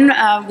one,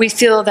 we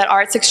feel that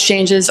arts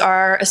exchanges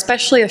are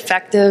especially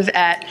effective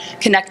at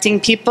connecting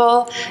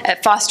people,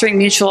 at fostering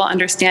mutual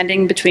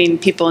understanding between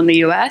people in the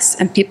US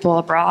and people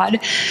abroad.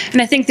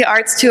 And I think the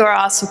arts, too, are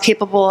also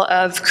capable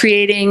of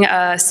creating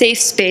a safe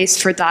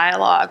space for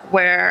dialogue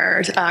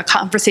where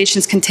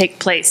conversations can take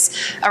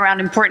place around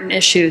important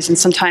issues and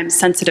sometimes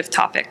sensitive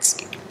topics.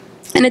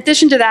 In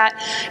addition to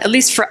that, at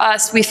least for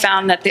us, we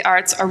found that the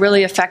arts are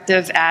really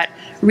effective at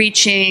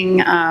reaching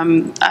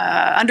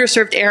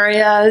underserved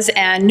areas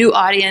and new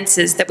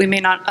audiences that we may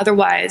not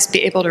otherwise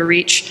be able to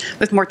reach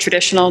with more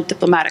traditional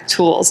diplomatic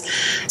tools.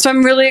 So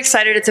I'm really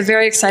excited. It's a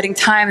very exciting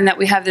time in that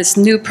we have this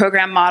new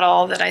program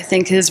model that I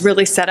think is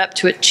really set up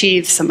to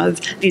achieve some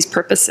of these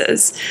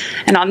purposes.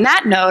 And on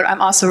that note,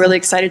 I'm also really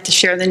excited to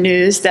share the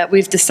news that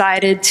we've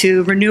decided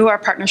to renew our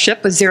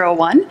partnership with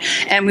 01,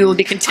 and we will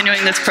be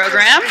continuing this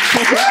program.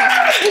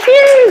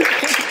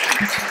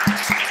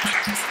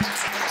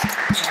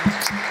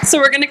 So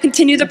we're going to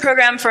continue the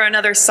program for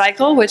another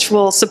cycle, which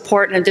will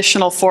support an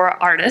additional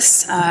 4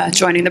 artists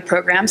joining the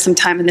program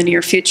sometime in the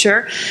near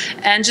future.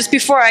 And just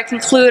before I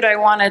conclude, I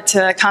wanted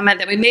to comment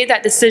that we made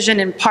that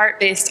decision in part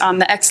based on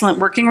the excellent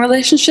working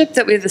relationship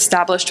that we've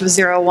established with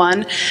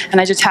 01.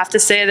 And I just have to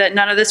say that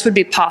none of this would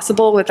be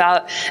possible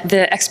without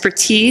the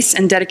expertise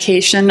and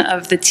dedication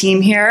of the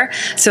team here.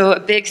 So a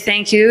big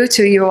thank you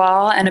to you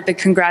all, and a big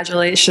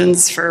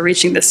congratulations for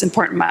reaching this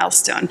important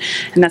milestone.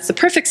 And that's the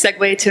perfect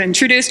segue to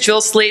introduce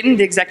Jill Slayton,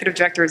 the Executive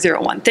Director of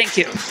 01. Thank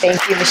you.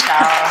 Thank you, Michelle.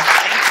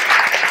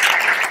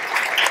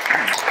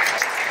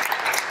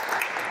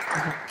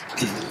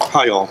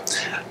 Hi, all.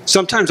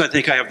 Sometimes I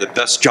think I have the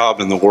best job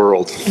in the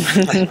world.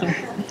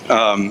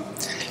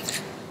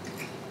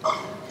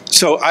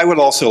 So I would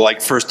also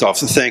like, first off,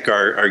 to thank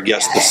our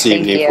guests this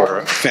evening for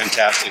a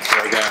fantastic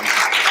program.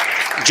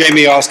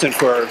 Jaime Austin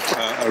for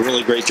a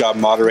really great job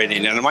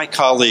moderating, and my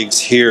colleagues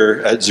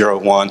here at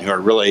 01 who are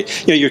really,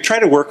 you're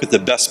trying to work with the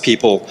best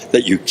people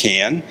that you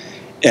can,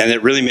 and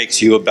it really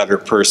makes you a better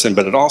person,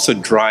 but it also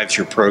drives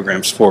your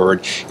programs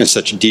forward in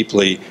such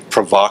deeply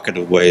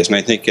provocative ways. And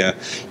I think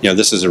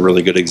this is a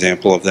really good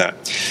example of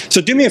that. So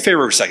do me a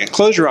favor for a second.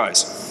 Close your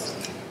eyes.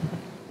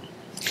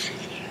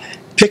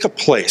 Pick a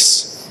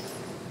place.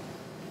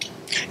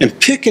 And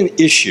pick an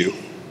issue,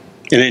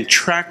 an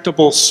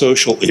intractable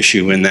social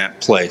issue in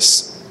that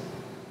place.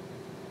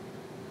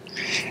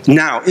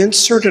 Now,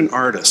 insert an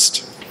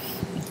artist.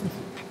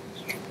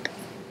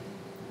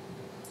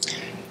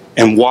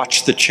 And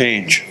watch the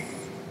change.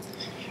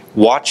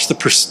 Watch the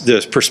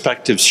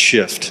perspectives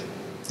shift.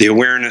 The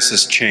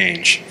awarenesses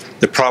change.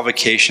 The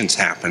provocations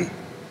happen.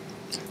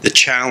 The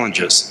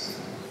challenges.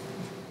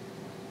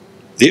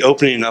 The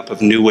opening up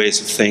of new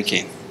ways of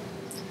thinking.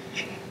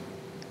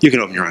 You can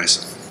open your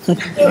eyes.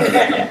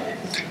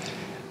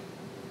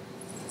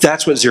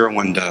 That's what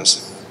 01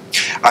 does.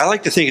 I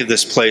like to think of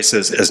this place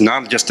as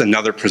not just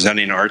another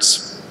presenting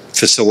arts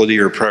facility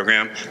or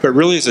program, but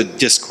really as a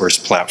discourse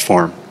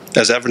platform,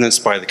 as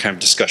evidenced by the kind of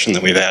discussion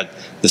that we've had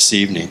this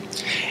evening.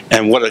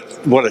 And what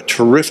a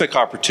terrific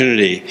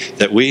opportunity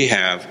that we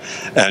have.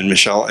 And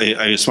Michelle,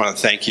 I just want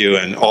to thank you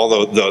and all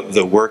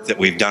the work that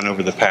we've done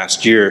over the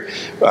past year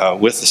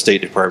with the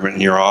State Department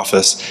and your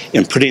office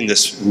in putting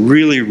this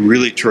really,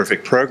 really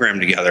terrific program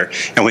together.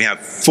 And we have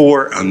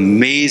 4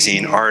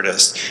 amazing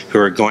artists who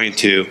are going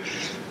to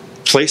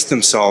place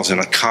themselves in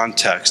a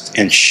context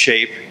and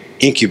shape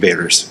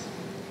incubators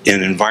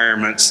in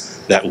environments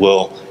that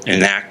will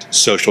enact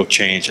social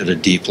change at a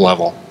deep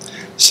level.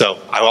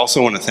 So I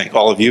also want to thank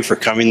all of you for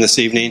coming this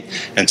evening,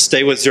 and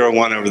stay with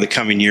 01 over the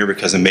coming year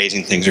because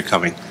amazing things are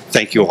coming.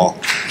 Thank you all.